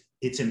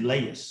it's in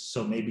layers.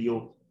 So maybe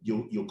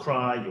you'll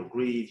cry, you'll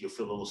grieve, you'll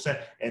feel a little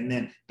sad, and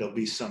then there'll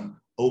be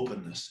some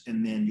openness,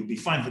 and then you'll be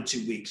fine for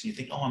 2 weeks, and you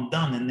think, oh, I'm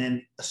done, and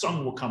then a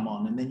song will come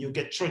on, and then you'll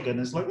get triggered, and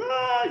it's like,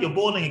 you're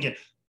bawling again.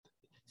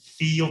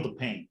 Feel the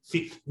pain.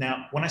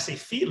 Now, when I say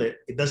feel it,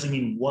 it doesn't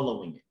mean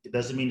wallowing it. It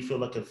doesn't mean feel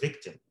like a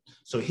victim.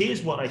 So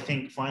here's what I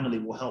think finally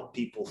will help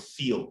people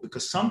feel,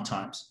 because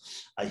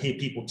sometimes I hear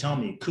people tell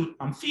me, Kut,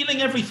 I'm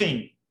feeling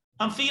everything.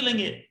 I'm feeling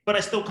it, but I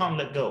still can't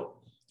let go.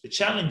 The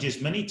challenge is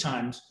many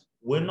times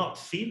we're not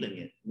feeling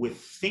it. We're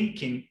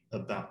thinking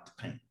about the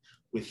pain.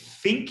 We're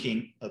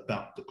thinking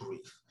about the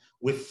grief.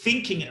 We're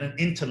thinking and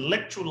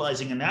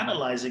intellectualizing and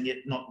analyzing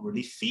it, not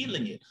really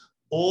feeling it.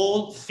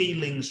 All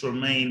feelings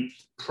remain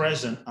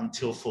present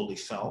until fully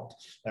felt.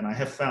 And I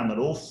have found that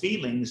all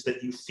feelings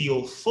that you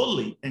feel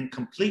fully and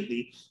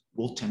completely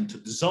will tend to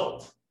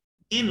dissolve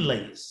in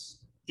layers,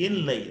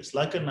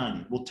 like an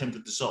onion, will tend to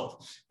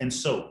dissolve. And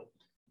so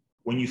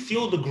when you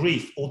feel the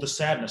grief or the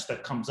sadness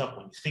that comes up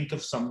when you think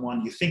of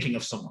someone, you're thinking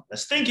of someone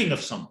that's thinking of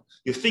someone.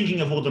 You're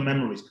thinking of all the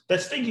memories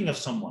that's thinking of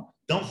someone.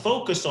 Don't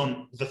focus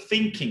on the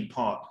thinking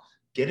part.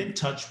 Get in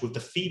touch with the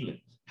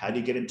feeling. How do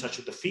you get in touch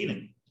with the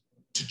feeling?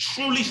 To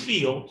truly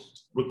feel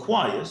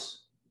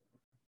requires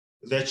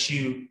that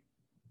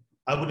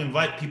I would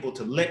invite people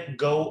to let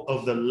go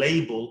of the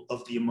label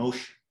of the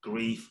emotion,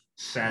 grief,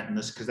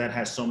 sadness, because that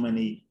has so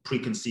many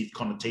preconceived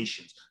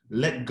connotations.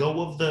 Let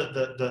go of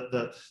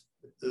the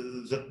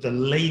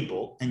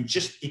label and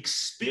just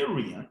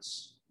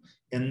experience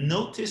and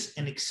notice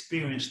and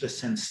experience the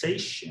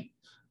sensation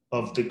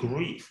of the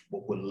grief,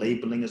 what we're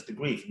labeling as the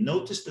grief.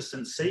 Notice the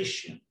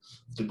sensation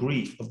of the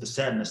grief, of the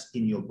sadness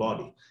in your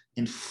body,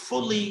 and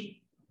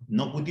fully,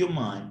 not with your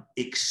mind,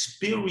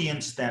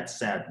 experience that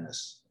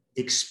sadness,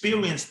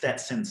 experience that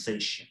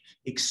sensation,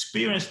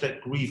 experience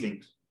that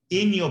grieving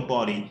in your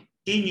body,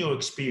 in your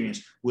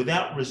experience,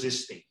 without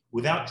resisting,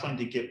 without trying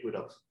to get rid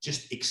of.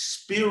 Just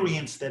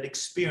experience that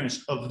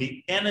experience of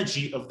the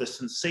energy of the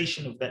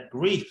sensation of that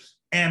grief,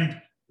 and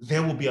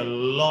there will be a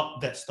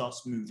lot that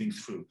starts moving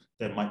through.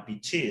 There might be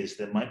tears,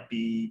 there might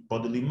be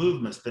bodily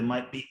movements, there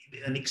might be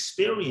an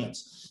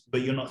experience,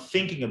 but you're not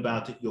thinking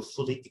about it, you're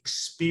fully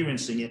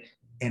experiencing it,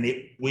 and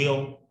it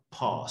will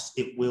pass,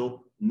 it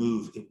will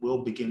move. It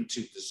will begin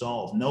to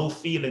dissolve. No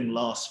feeling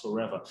lasts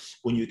forever.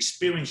 When you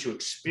experience your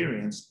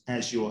experience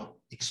as you're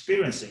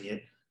experiencing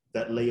it,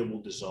 that layer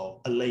will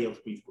dissolve, a layer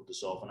of grief will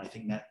dissolve. And I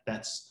think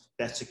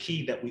that's a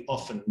key that we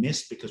often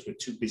miss because we're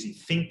too busy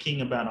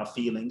thinking about our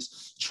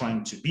feelings,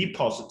 trying to be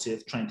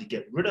positive, trying to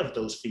get rid of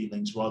those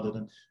feelings rather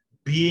than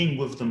being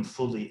with them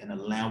fully and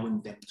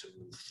allowing them to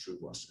move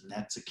through us. And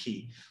that's a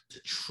key to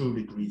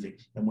truly grieving.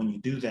 And when you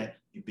do that,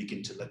 you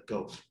begin to let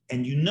go.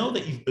 And you know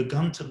that you've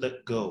begun to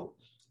let go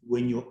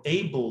when you're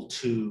able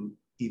to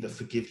either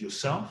forgive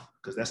yourself,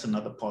 because that's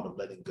another part of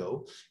letting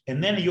go.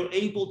 And then you're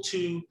able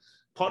to,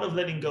 part of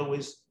letting go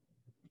is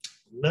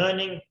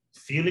learning,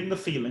 feeling the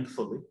feeling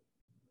fully,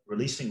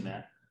 releasing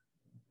that,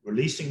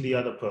 releasing the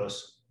other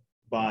person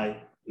by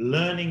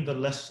learning the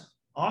lesson.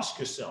 Ask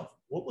yourself,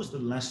 what was the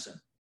lesson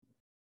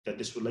that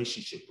this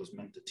relationship was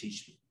meant to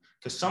teach me?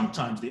 Because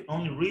sometimes the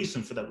only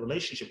reason for that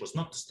relationship was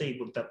not to stay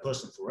with that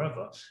person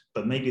forever,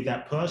 but maybe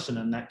that person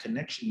and that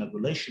connection, that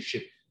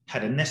relationship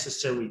had a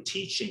necessary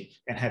teaching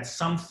and had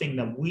something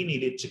that we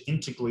needed to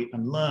integrate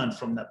and learn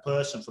from that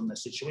person, from that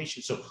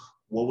situation. So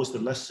what was the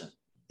lesson?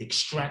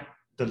 Extract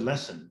the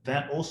lesson.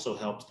 That also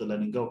helps the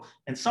letting go.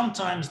 And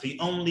sometimes the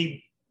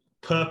only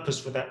purpose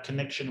for that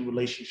connection and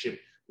relationship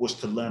was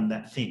to learn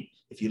that thing.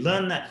 If you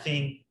learn that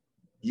thing,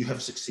 you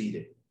have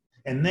succeeded.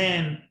 And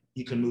then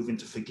you can move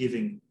into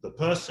forgiving the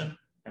person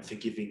and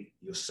forgiving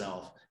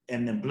yourself,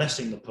 and then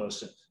blessing the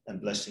person and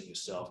blessing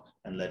yourself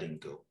and letting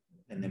go,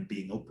 and then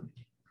being open.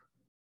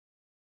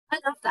 I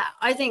love that.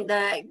 I think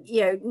that,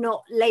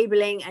 not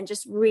labeling and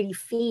just really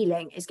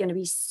feeling is going to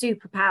be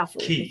super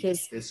powerful. Key.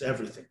 Because it's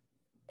everything.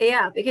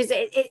 Yeah, because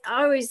I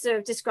always sort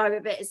of describe it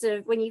a bit as sort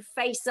of when you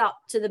face up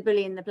to the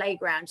bully in the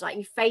playground, like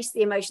you face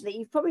the emotion that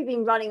you've probably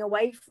been running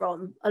away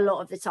from a lot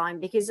of the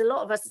time, because a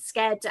lot of us are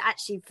scared to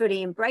actually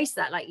fully embrace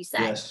that, like you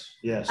said.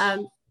 Yes.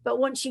 But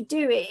once you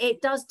do it,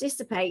 it does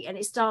dissipate and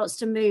it starts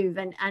to move,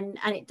 and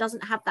it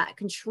doesn't have that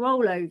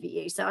control over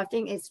you. So I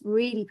think it's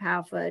really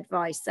powerful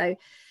advice. So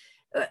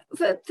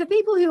for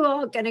people who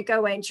are going to go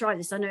away and try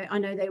this, I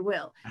know they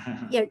will,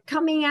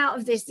 coming out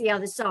of this the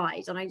other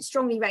side, and I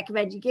strongly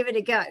recommend you give it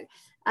a go.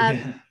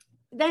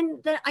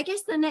 Then I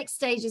guess the next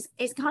stage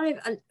is kind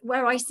of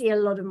where I see a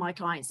lot of my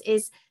clients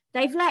is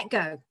they've let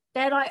go.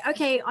 They're like,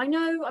 okay, I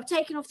know I've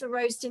taken off the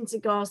rose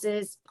tinted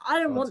glasses. I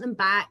don't want them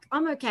back.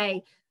 I'm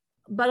okay.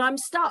 But I'm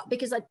stuck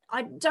because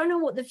I don't know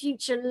what the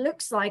future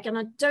looks like, and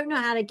I don't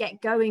know how to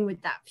get going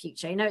with that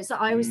future. It's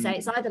like I always say,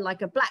 it's either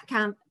like a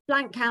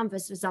blank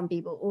canvas for some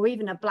people, or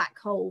even a black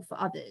hole for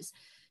others.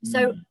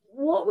 So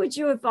what would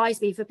your advice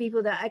be for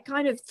people that are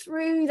kind of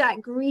through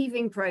that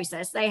grieving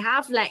process? They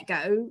have let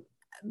go,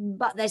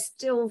 but they're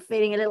still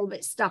feeling a little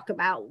bit stuck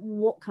about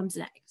what comes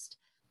next.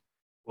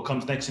 What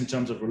comes next in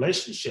terms of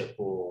relationship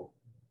or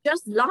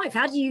just life?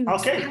 How do you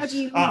move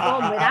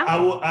on without?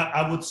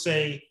 I would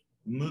say,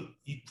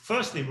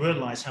 firstly,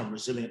 realize how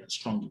resilient and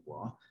strong you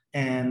are.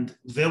 And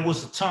there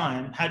was a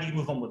time, how do you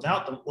move on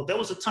without them? Well, there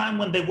was a time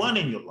when they weren't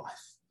in your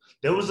life.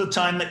 There was a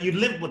time that you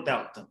lived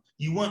without them.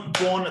 You weren't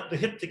born at the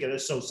hip together.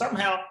 So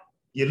somehow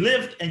you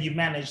lived and you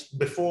managed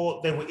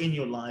before they were in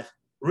your life.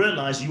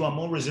 Realize you are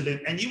more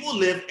resilient, and you will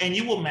live and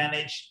you will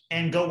manage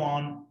and go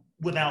on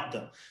without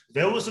them.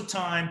 There was a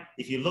time,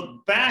 if you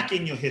look back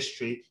in your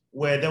history,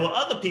 where there were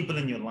other people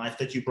in your life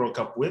that you broke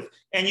up with,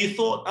 and you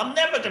thought, I'm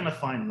never going to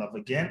find love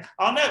again.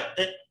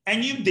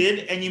 And you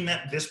did, and you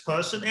met this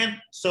person, and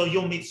so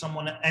you'll meet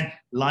someone, and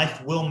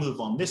life will move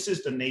on. This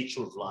is the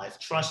nature of life.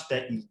 Trust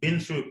that you've been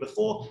through it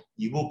before,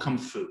 you will come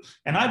through.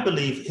 And I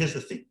believe, here's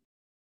the thing,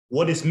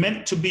 what is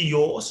meant to be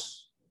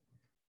yours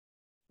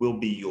will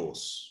be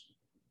yours.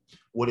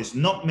 What is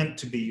not meant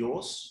to be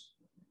yours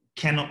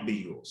cannot be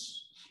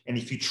yours. And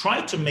if you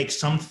try to make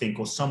something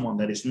or someone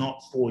that is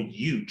not for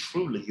you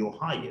truly your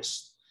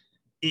highest,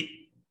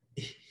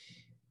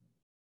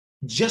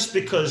 just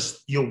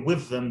because you're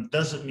with them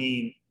doesn't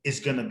mean it's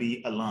going to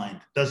be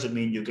aligned, doesn't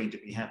mean you're going to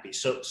be happy.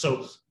 So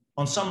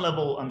on some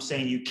level, I'm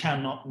saying you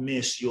cannot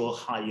miss your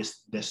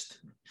highest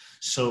destiny.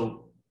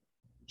 So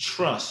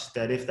trust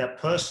that if that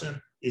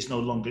person is no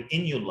longer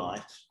in your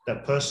life,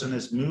 that person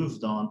has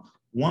moved on.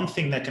 One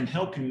thing that can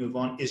help you move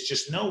on is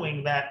just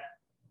knowing that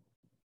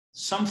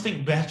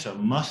something better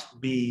must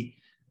be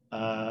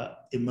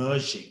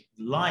emerging.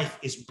 Life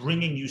is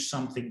bringing you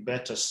something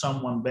better,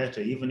 someone better,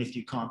 even if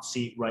you can't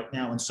see it right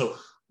now. And so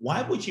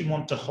why would you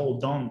want to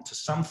hold on to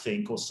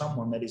something or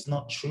someone that is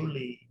not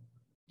truly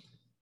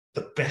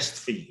the best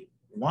for you?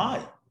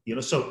 Why?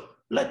 So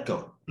let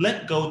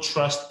go,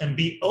 trust, and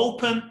be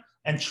open,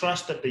 and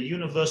trust that the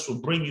universe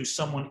will bring you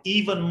someone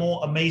even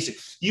more amazing.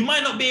 You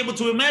might not be able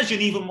to imagine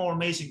even more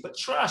amazing, but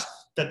trust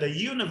that the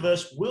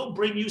universe will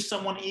bring you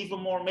someone even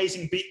more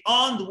amazing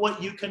beyond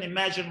what you can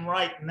imagine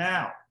right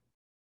now.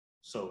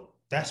 So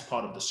that's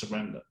part of the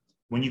surrender.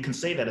 When you can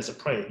say that as a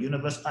prayer,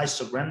 universe, I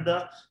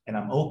surrender and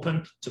I'm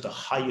open to the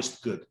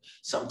highest good.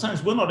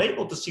 Sometimes we're not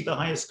able to see the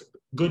highest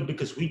good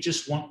because we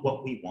just want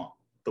what we want.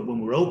 But when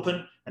we're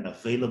open and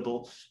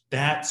available,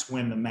 that's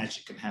when the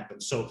magic can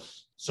happen. So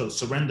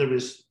surrender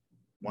is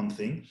one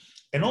thing.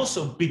 And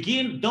also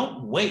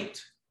don't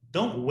wait.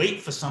 Don't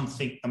wait for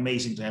something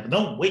amazing to happen.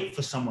 Don't wait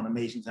for someone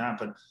amazing to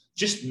happen.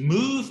 Just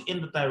move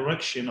in the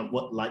direction of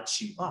what lights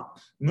you up.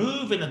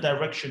 Move in the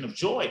direction of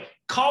joy.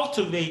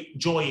 Cultivate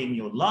joy in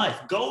your life.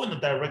 Go in the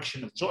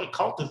direction of joy.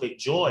 Cultivate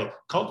joy.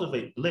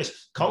 Cultivate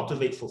bliss.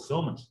 Cultivate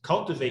fulfillment.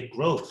 Cultivate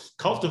growth.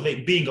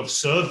 Cultivate being of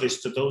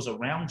service to those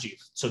around you.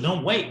 So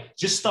don't wait.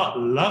 Just start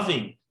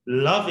loving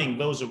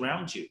those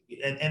around you.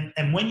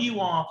 And when you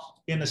are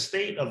in a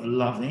state of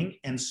loving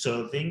and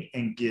serving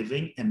and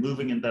giving and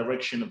moving in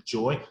direction of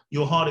joy,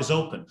 your heart is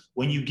open.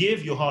 When you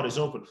give, your heart is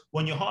open.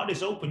 When your heart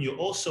is open, you're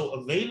also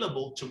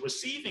available to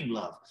receiving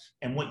love.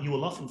 And what you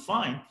will often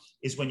find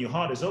is when your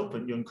heart is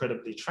open, you're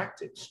incredibly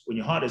attractive. When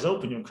your heart is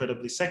open, you're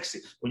incredibly sexy.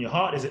 When your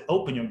heart is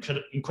open, you're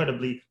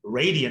incredibly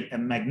radiant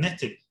and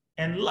magnetic.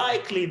 And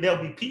likely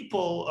there'll be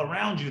people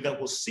around you that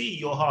will see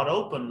your heart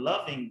open,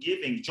 loving,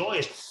 giving,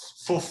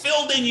 joyous,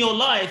 fulfilled in your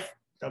life.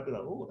 They'll be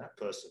like, oh, that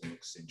person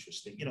looks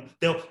interesting. You know,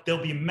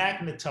 they'll be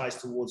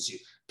magnetized towards you.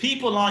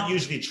 People aren't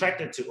usually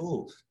attracted to,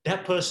 oh,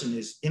 that person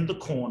is in the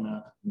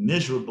corner,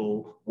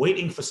 miserable,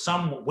 waiting for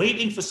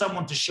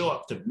someone to show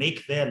up to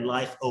make their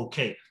life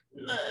okay.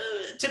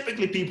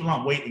 Typically, people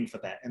aren't waiting for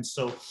that. And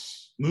so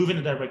move in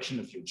the direction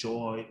of your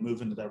joy,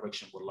 move in the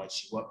direction of what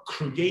lights you up,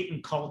 create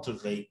and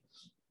cultivate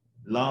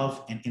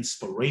love and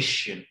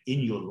inspiration in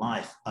your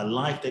life, a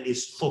life that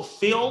is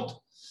fulfilled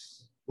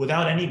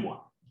without anyone,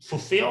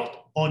 fulfilled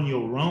on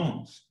your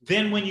own.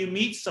 Then when you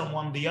meet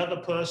someone, the other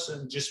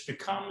person just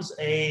becomes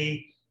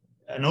an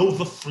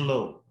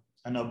overflow,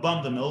 an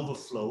abundant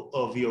overflow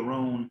of your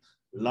own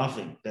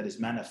loving that is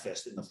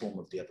manifest in the form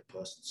of the other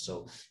person.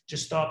 So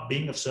just start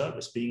being of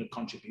service, being a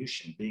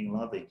contribution, being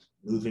loving,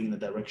 moving in the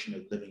direction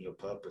of living your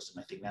purpose. And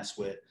I think that's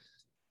where,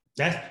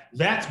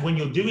 that's when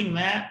you're doing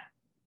that,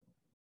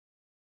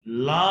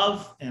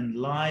 love and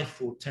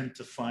life will tend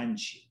to find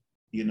you.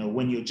 You know,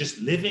 when you're just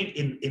living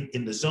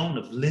in the zone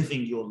of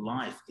living your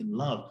life in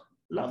love,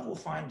 love will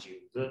find you.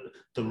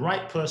 The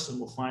right person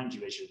will find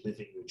you as you're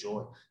living your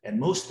joy. And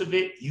most of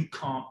it, you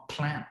can't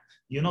plan.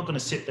 You're not going to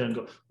sit there and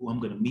go, oh, I'm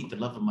going to meet the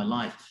love of my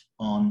life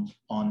on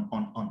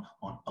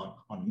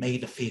May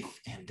the 5th.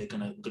 And they're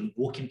going to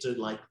walk into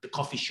like the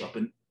coffee shop.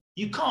 And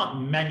you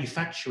can't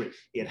manufacture it.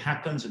 It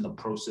happens in the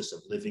process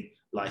of living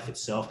life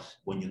itself,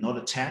 when you're not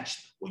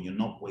attached, when you're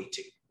not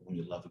waiting, when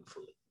you're loving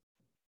fully.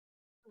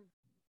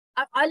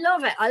 I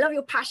love it. I love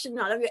your passion.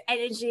 I love your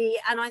energy.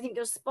 And I think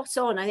you're spot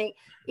on. I think,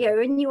 you know,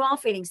 when you are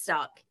feeling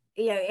stuck,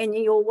 you know, and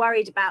you're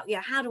worried about, you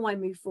know, how do I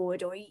move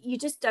forward? Or you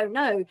just don't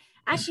know.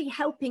 Actually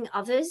helping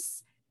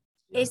others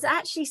is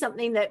actually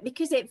something that,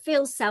 because it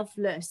feels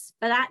selfless,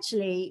 but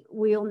actually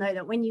we all know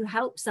that when you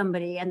help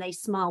somebody and they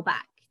smile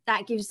back,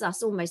 that gives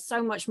us almost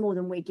so much more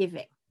than we're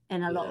giving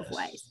in a lot of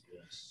ways.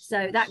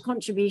 So that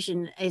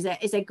contribution is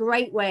a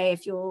great way.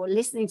 If you're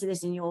listening to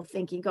this and you're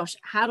thinking, gosh,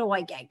 how do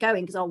I get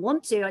going? Because I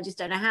want to, I just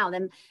don't know how.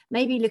 Then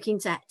maybe looking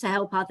to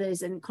help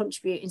others and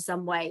contribute in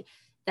some way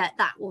that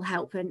will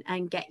help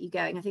and get you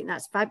going. I think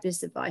that's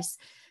fabulous advice.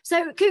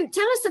 So Kute,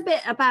 tell us a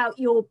bit about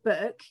your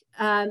book,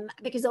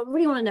 because I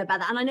really want to know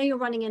about that. And I know you're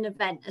running an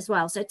event as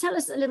well. So tell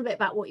us a little bit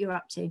about what you're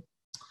up to.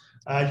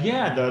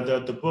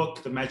 The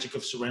book, The Magic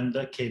of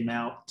Surrender, came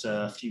out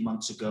a few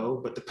months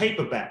ago, but the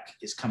paperback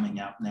is coming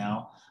out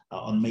now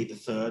on May the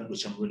 3rd,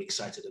 which I'm really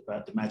excited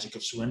about. The Magic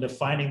of Surrender,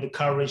 finding the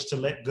courage to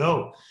let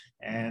go.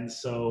 And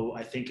so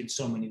I think in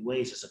so many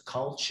ways as a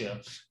culture,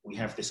 we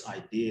have this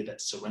idea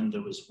that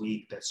surrender is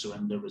weak, that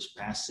surrender is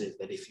passive,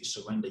 that if you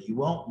surrender, you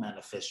won't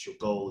manifest your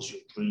goals,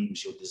 your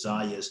dreams, your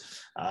desires.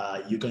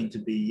 You're going to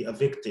be a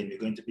victim, you're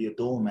going to be a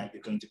doormat,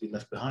 you're going to be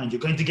left behind, you're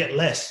going to get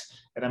less.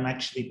 And I'm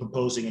actually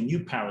proposing a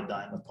new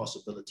paradigm of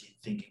possibility and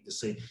thinking to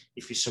say,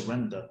 if you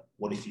surrender,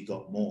 what if you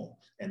got more?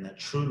 And that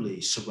truly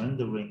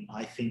surrendering,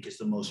 I think, is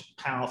the most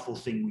powerful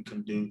thing we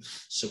can do.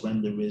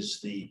 Surrender is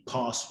the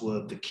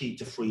password, the key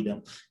to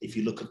freedom. If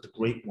you look at the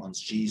great ones,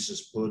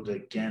 Jesus, Buddha,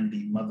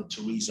 Gandhi, Mother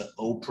Teresa,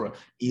 Oprah,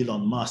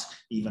 Elon Musk,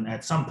 even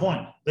at some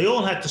point, they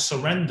all had to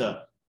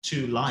surrender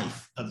to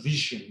life, a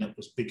vision that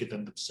was bigger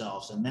than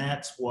themselves. And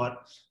that's when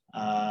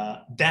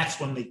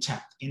they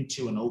tapped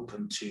into and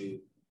opened to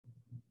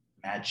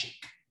magic.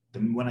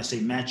 When I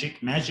say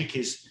magic, magic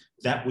is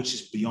that which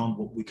is beyond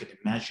what we could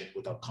imagine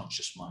with our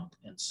conscious mind.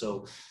 And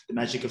so the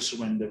magic of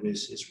surrender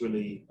is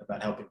really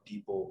about helping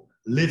people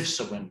live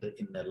surrender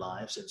in their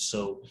lives. And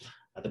so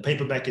the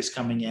paperback is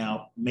coming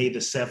out May the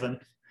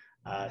 7th,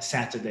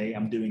 Saturday.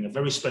 I'm doing a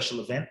very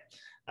special event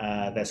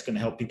that's going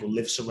to help people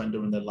live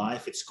surrender in their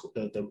life.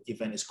 The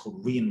event is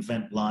called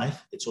Reinvent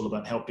Life. It's all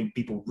about helping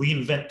people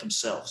reinvent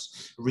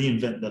themselves,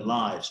 reinvent their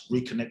lives,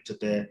 reconnect to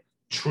their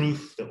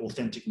truth, their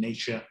authentic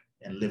nature,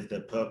 and live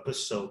their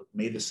purpose. So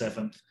May the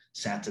 7th,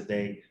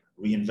 Saturday,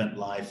 Reinvent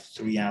Life,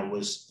 3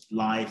 hours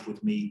live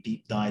with me,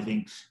 deep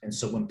diving. And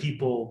so when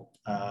people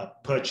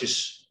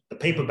purchase the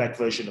paperback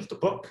version of the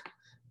book,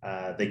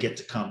 they get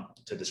to come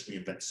to this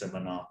Reinvent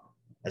seminar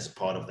as a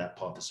part of that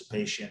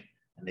participation.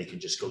 And they can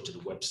just go to the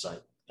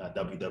website,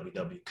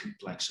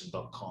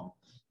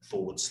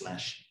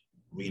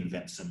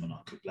 www.kuteblackson.com/reinvent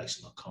seminar,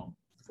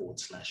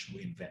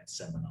 kuteblackson.com/reinvent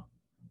seminar.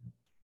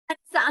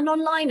 Is that an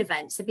online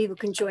event so people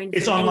can join?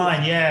 It's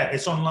online, yeah.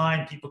 It's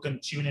online. People can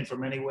tune in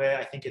from anywhere.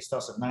 I think it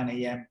starts at 9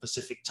 a.m.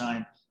 Pacific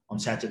time on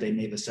Saturday,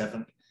 May the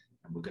 7th.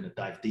 And we're going to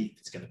dive deep.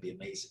 It's going to be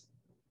amazing.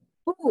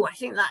 Oh, I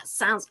think that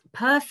sounds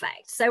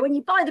perfect. So when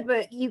you buy the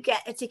book, you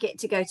get a ticket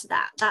to go to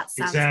that. That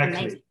sounds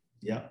amazing.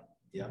 Yeah.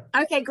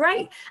 Okay,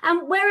 great.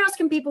 And where else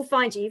can people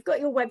find you? You've got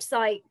your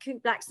website,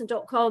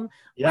 CootBlackson.com.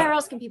 Yeah. Where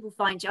else can people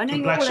find you? I know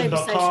you're all over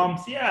CootBlackson.com.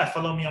 social. Yeah,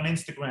 follow me on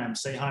Instagram.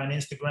 Say hi on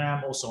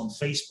Instagram. Also on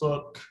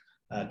Facebook,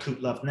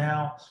 Coot Love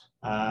Now.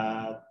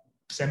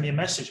 Send me a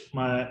message.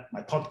 My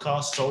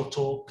podcast, Soul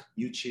Talk,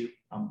 YouTube.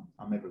 I'm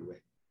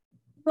everywhere.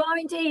 You are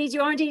indeed.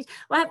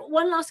 Well, I have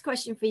one last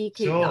question for you,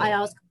 Coot, Sure. that I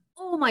ask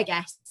all my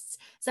guests.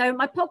 So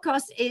my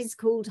podcast is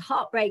called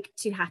Heartbreak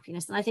to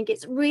Happiness. And I think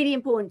it's really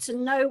important to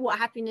know what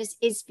happiness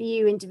is for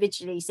you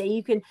individually, so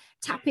you can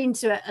tap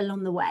into it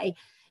along the way.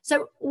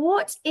 So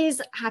what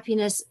is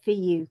happiness for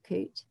you,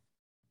 Coot?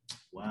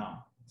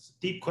 Wow. It's a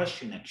deep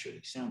question,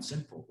 actually. Sounds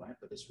simple, right?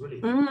 But it's really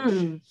a deep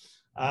question.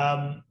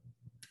 I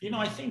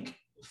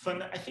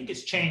think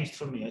it's changed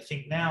for me. I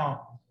think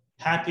now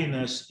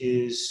happiness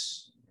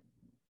is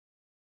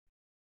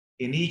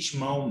in each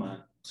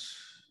moment.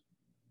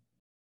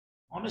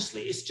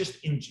 Honestly, it's just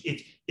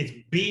it's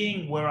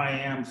being where I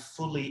am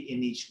fully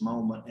in each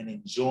moment and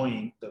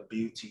enjoying the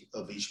beauty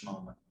of each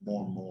moment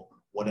more and more,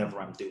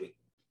 whatever I'm doing.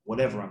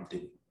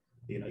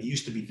 It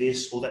used to be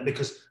this or that,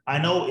 because I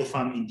know if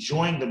I'm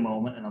enjoying the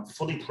moment and I'm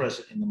fully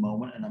present in the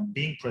moment and I'm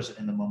being present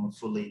in the moment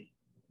fully,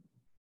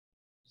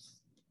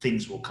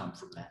 things will come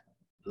from that.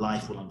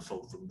 Life will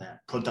unfold from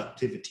that.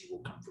 Productivity will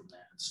come from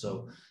that. And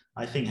so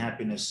I think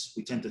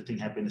we tend to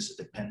think happiness is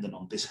dependent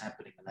on this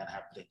happening and that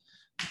happening.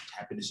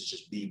 Happiness is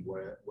just being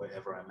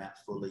wherever I'm at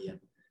fully and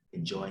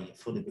enjoying it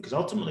fully, because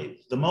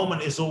ultimately the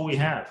moment is all we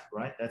have,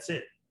 right? That's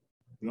it.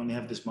 We only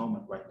have this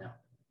moment right now.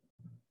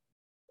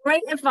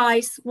 Great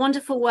advice,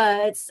 wonderful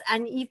words,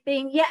 and you've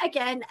been yet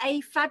again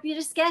a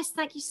fabulous guest.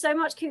 Thank you so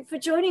much, Coot, for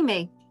joining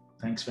me.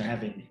 Thanks for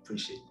having me.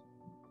 Appreciate it.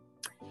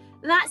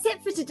 That's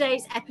it for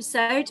today's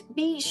episode.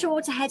 Be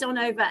sure to head on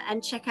over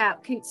and check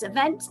out Coot's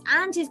event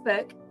and his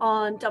book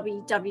on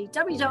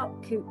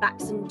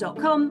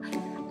www.cootblackson.com.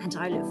 And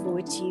I look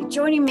forward to you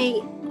joining me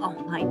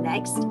on my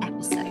next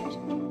episode.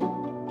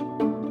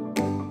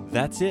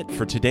 That's it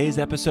for today's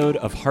episode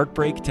of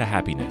Heartbreak to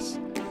Happiness.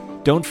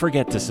 Don't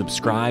forget to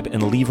subscribe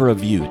and leave a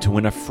review to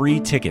win a free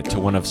ticket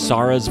to one of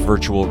Sarah's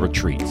virtual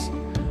retreats.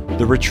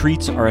 The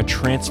retreats are a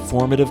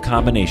transformative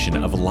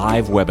combination of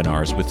live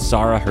webinars with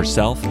Sarah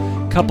herself,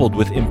 coupled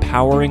with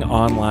empowering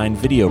online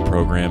video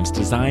programs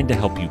designed to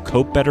help you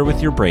cope better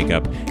with your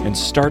breakup and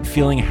start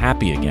feeling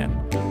happy again.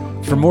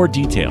 For more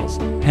details,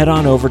 head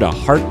on over to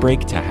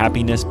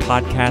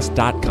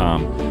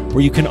heartbreakttohappinesspodcast.com,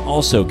 where you can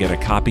also get a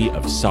copy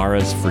of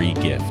Sarah's free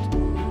gift.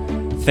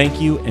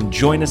 Thank you, and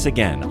join us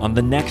again on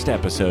the next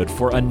episode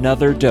for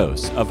another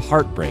dose of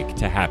Heartbreak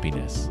to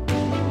Happiness.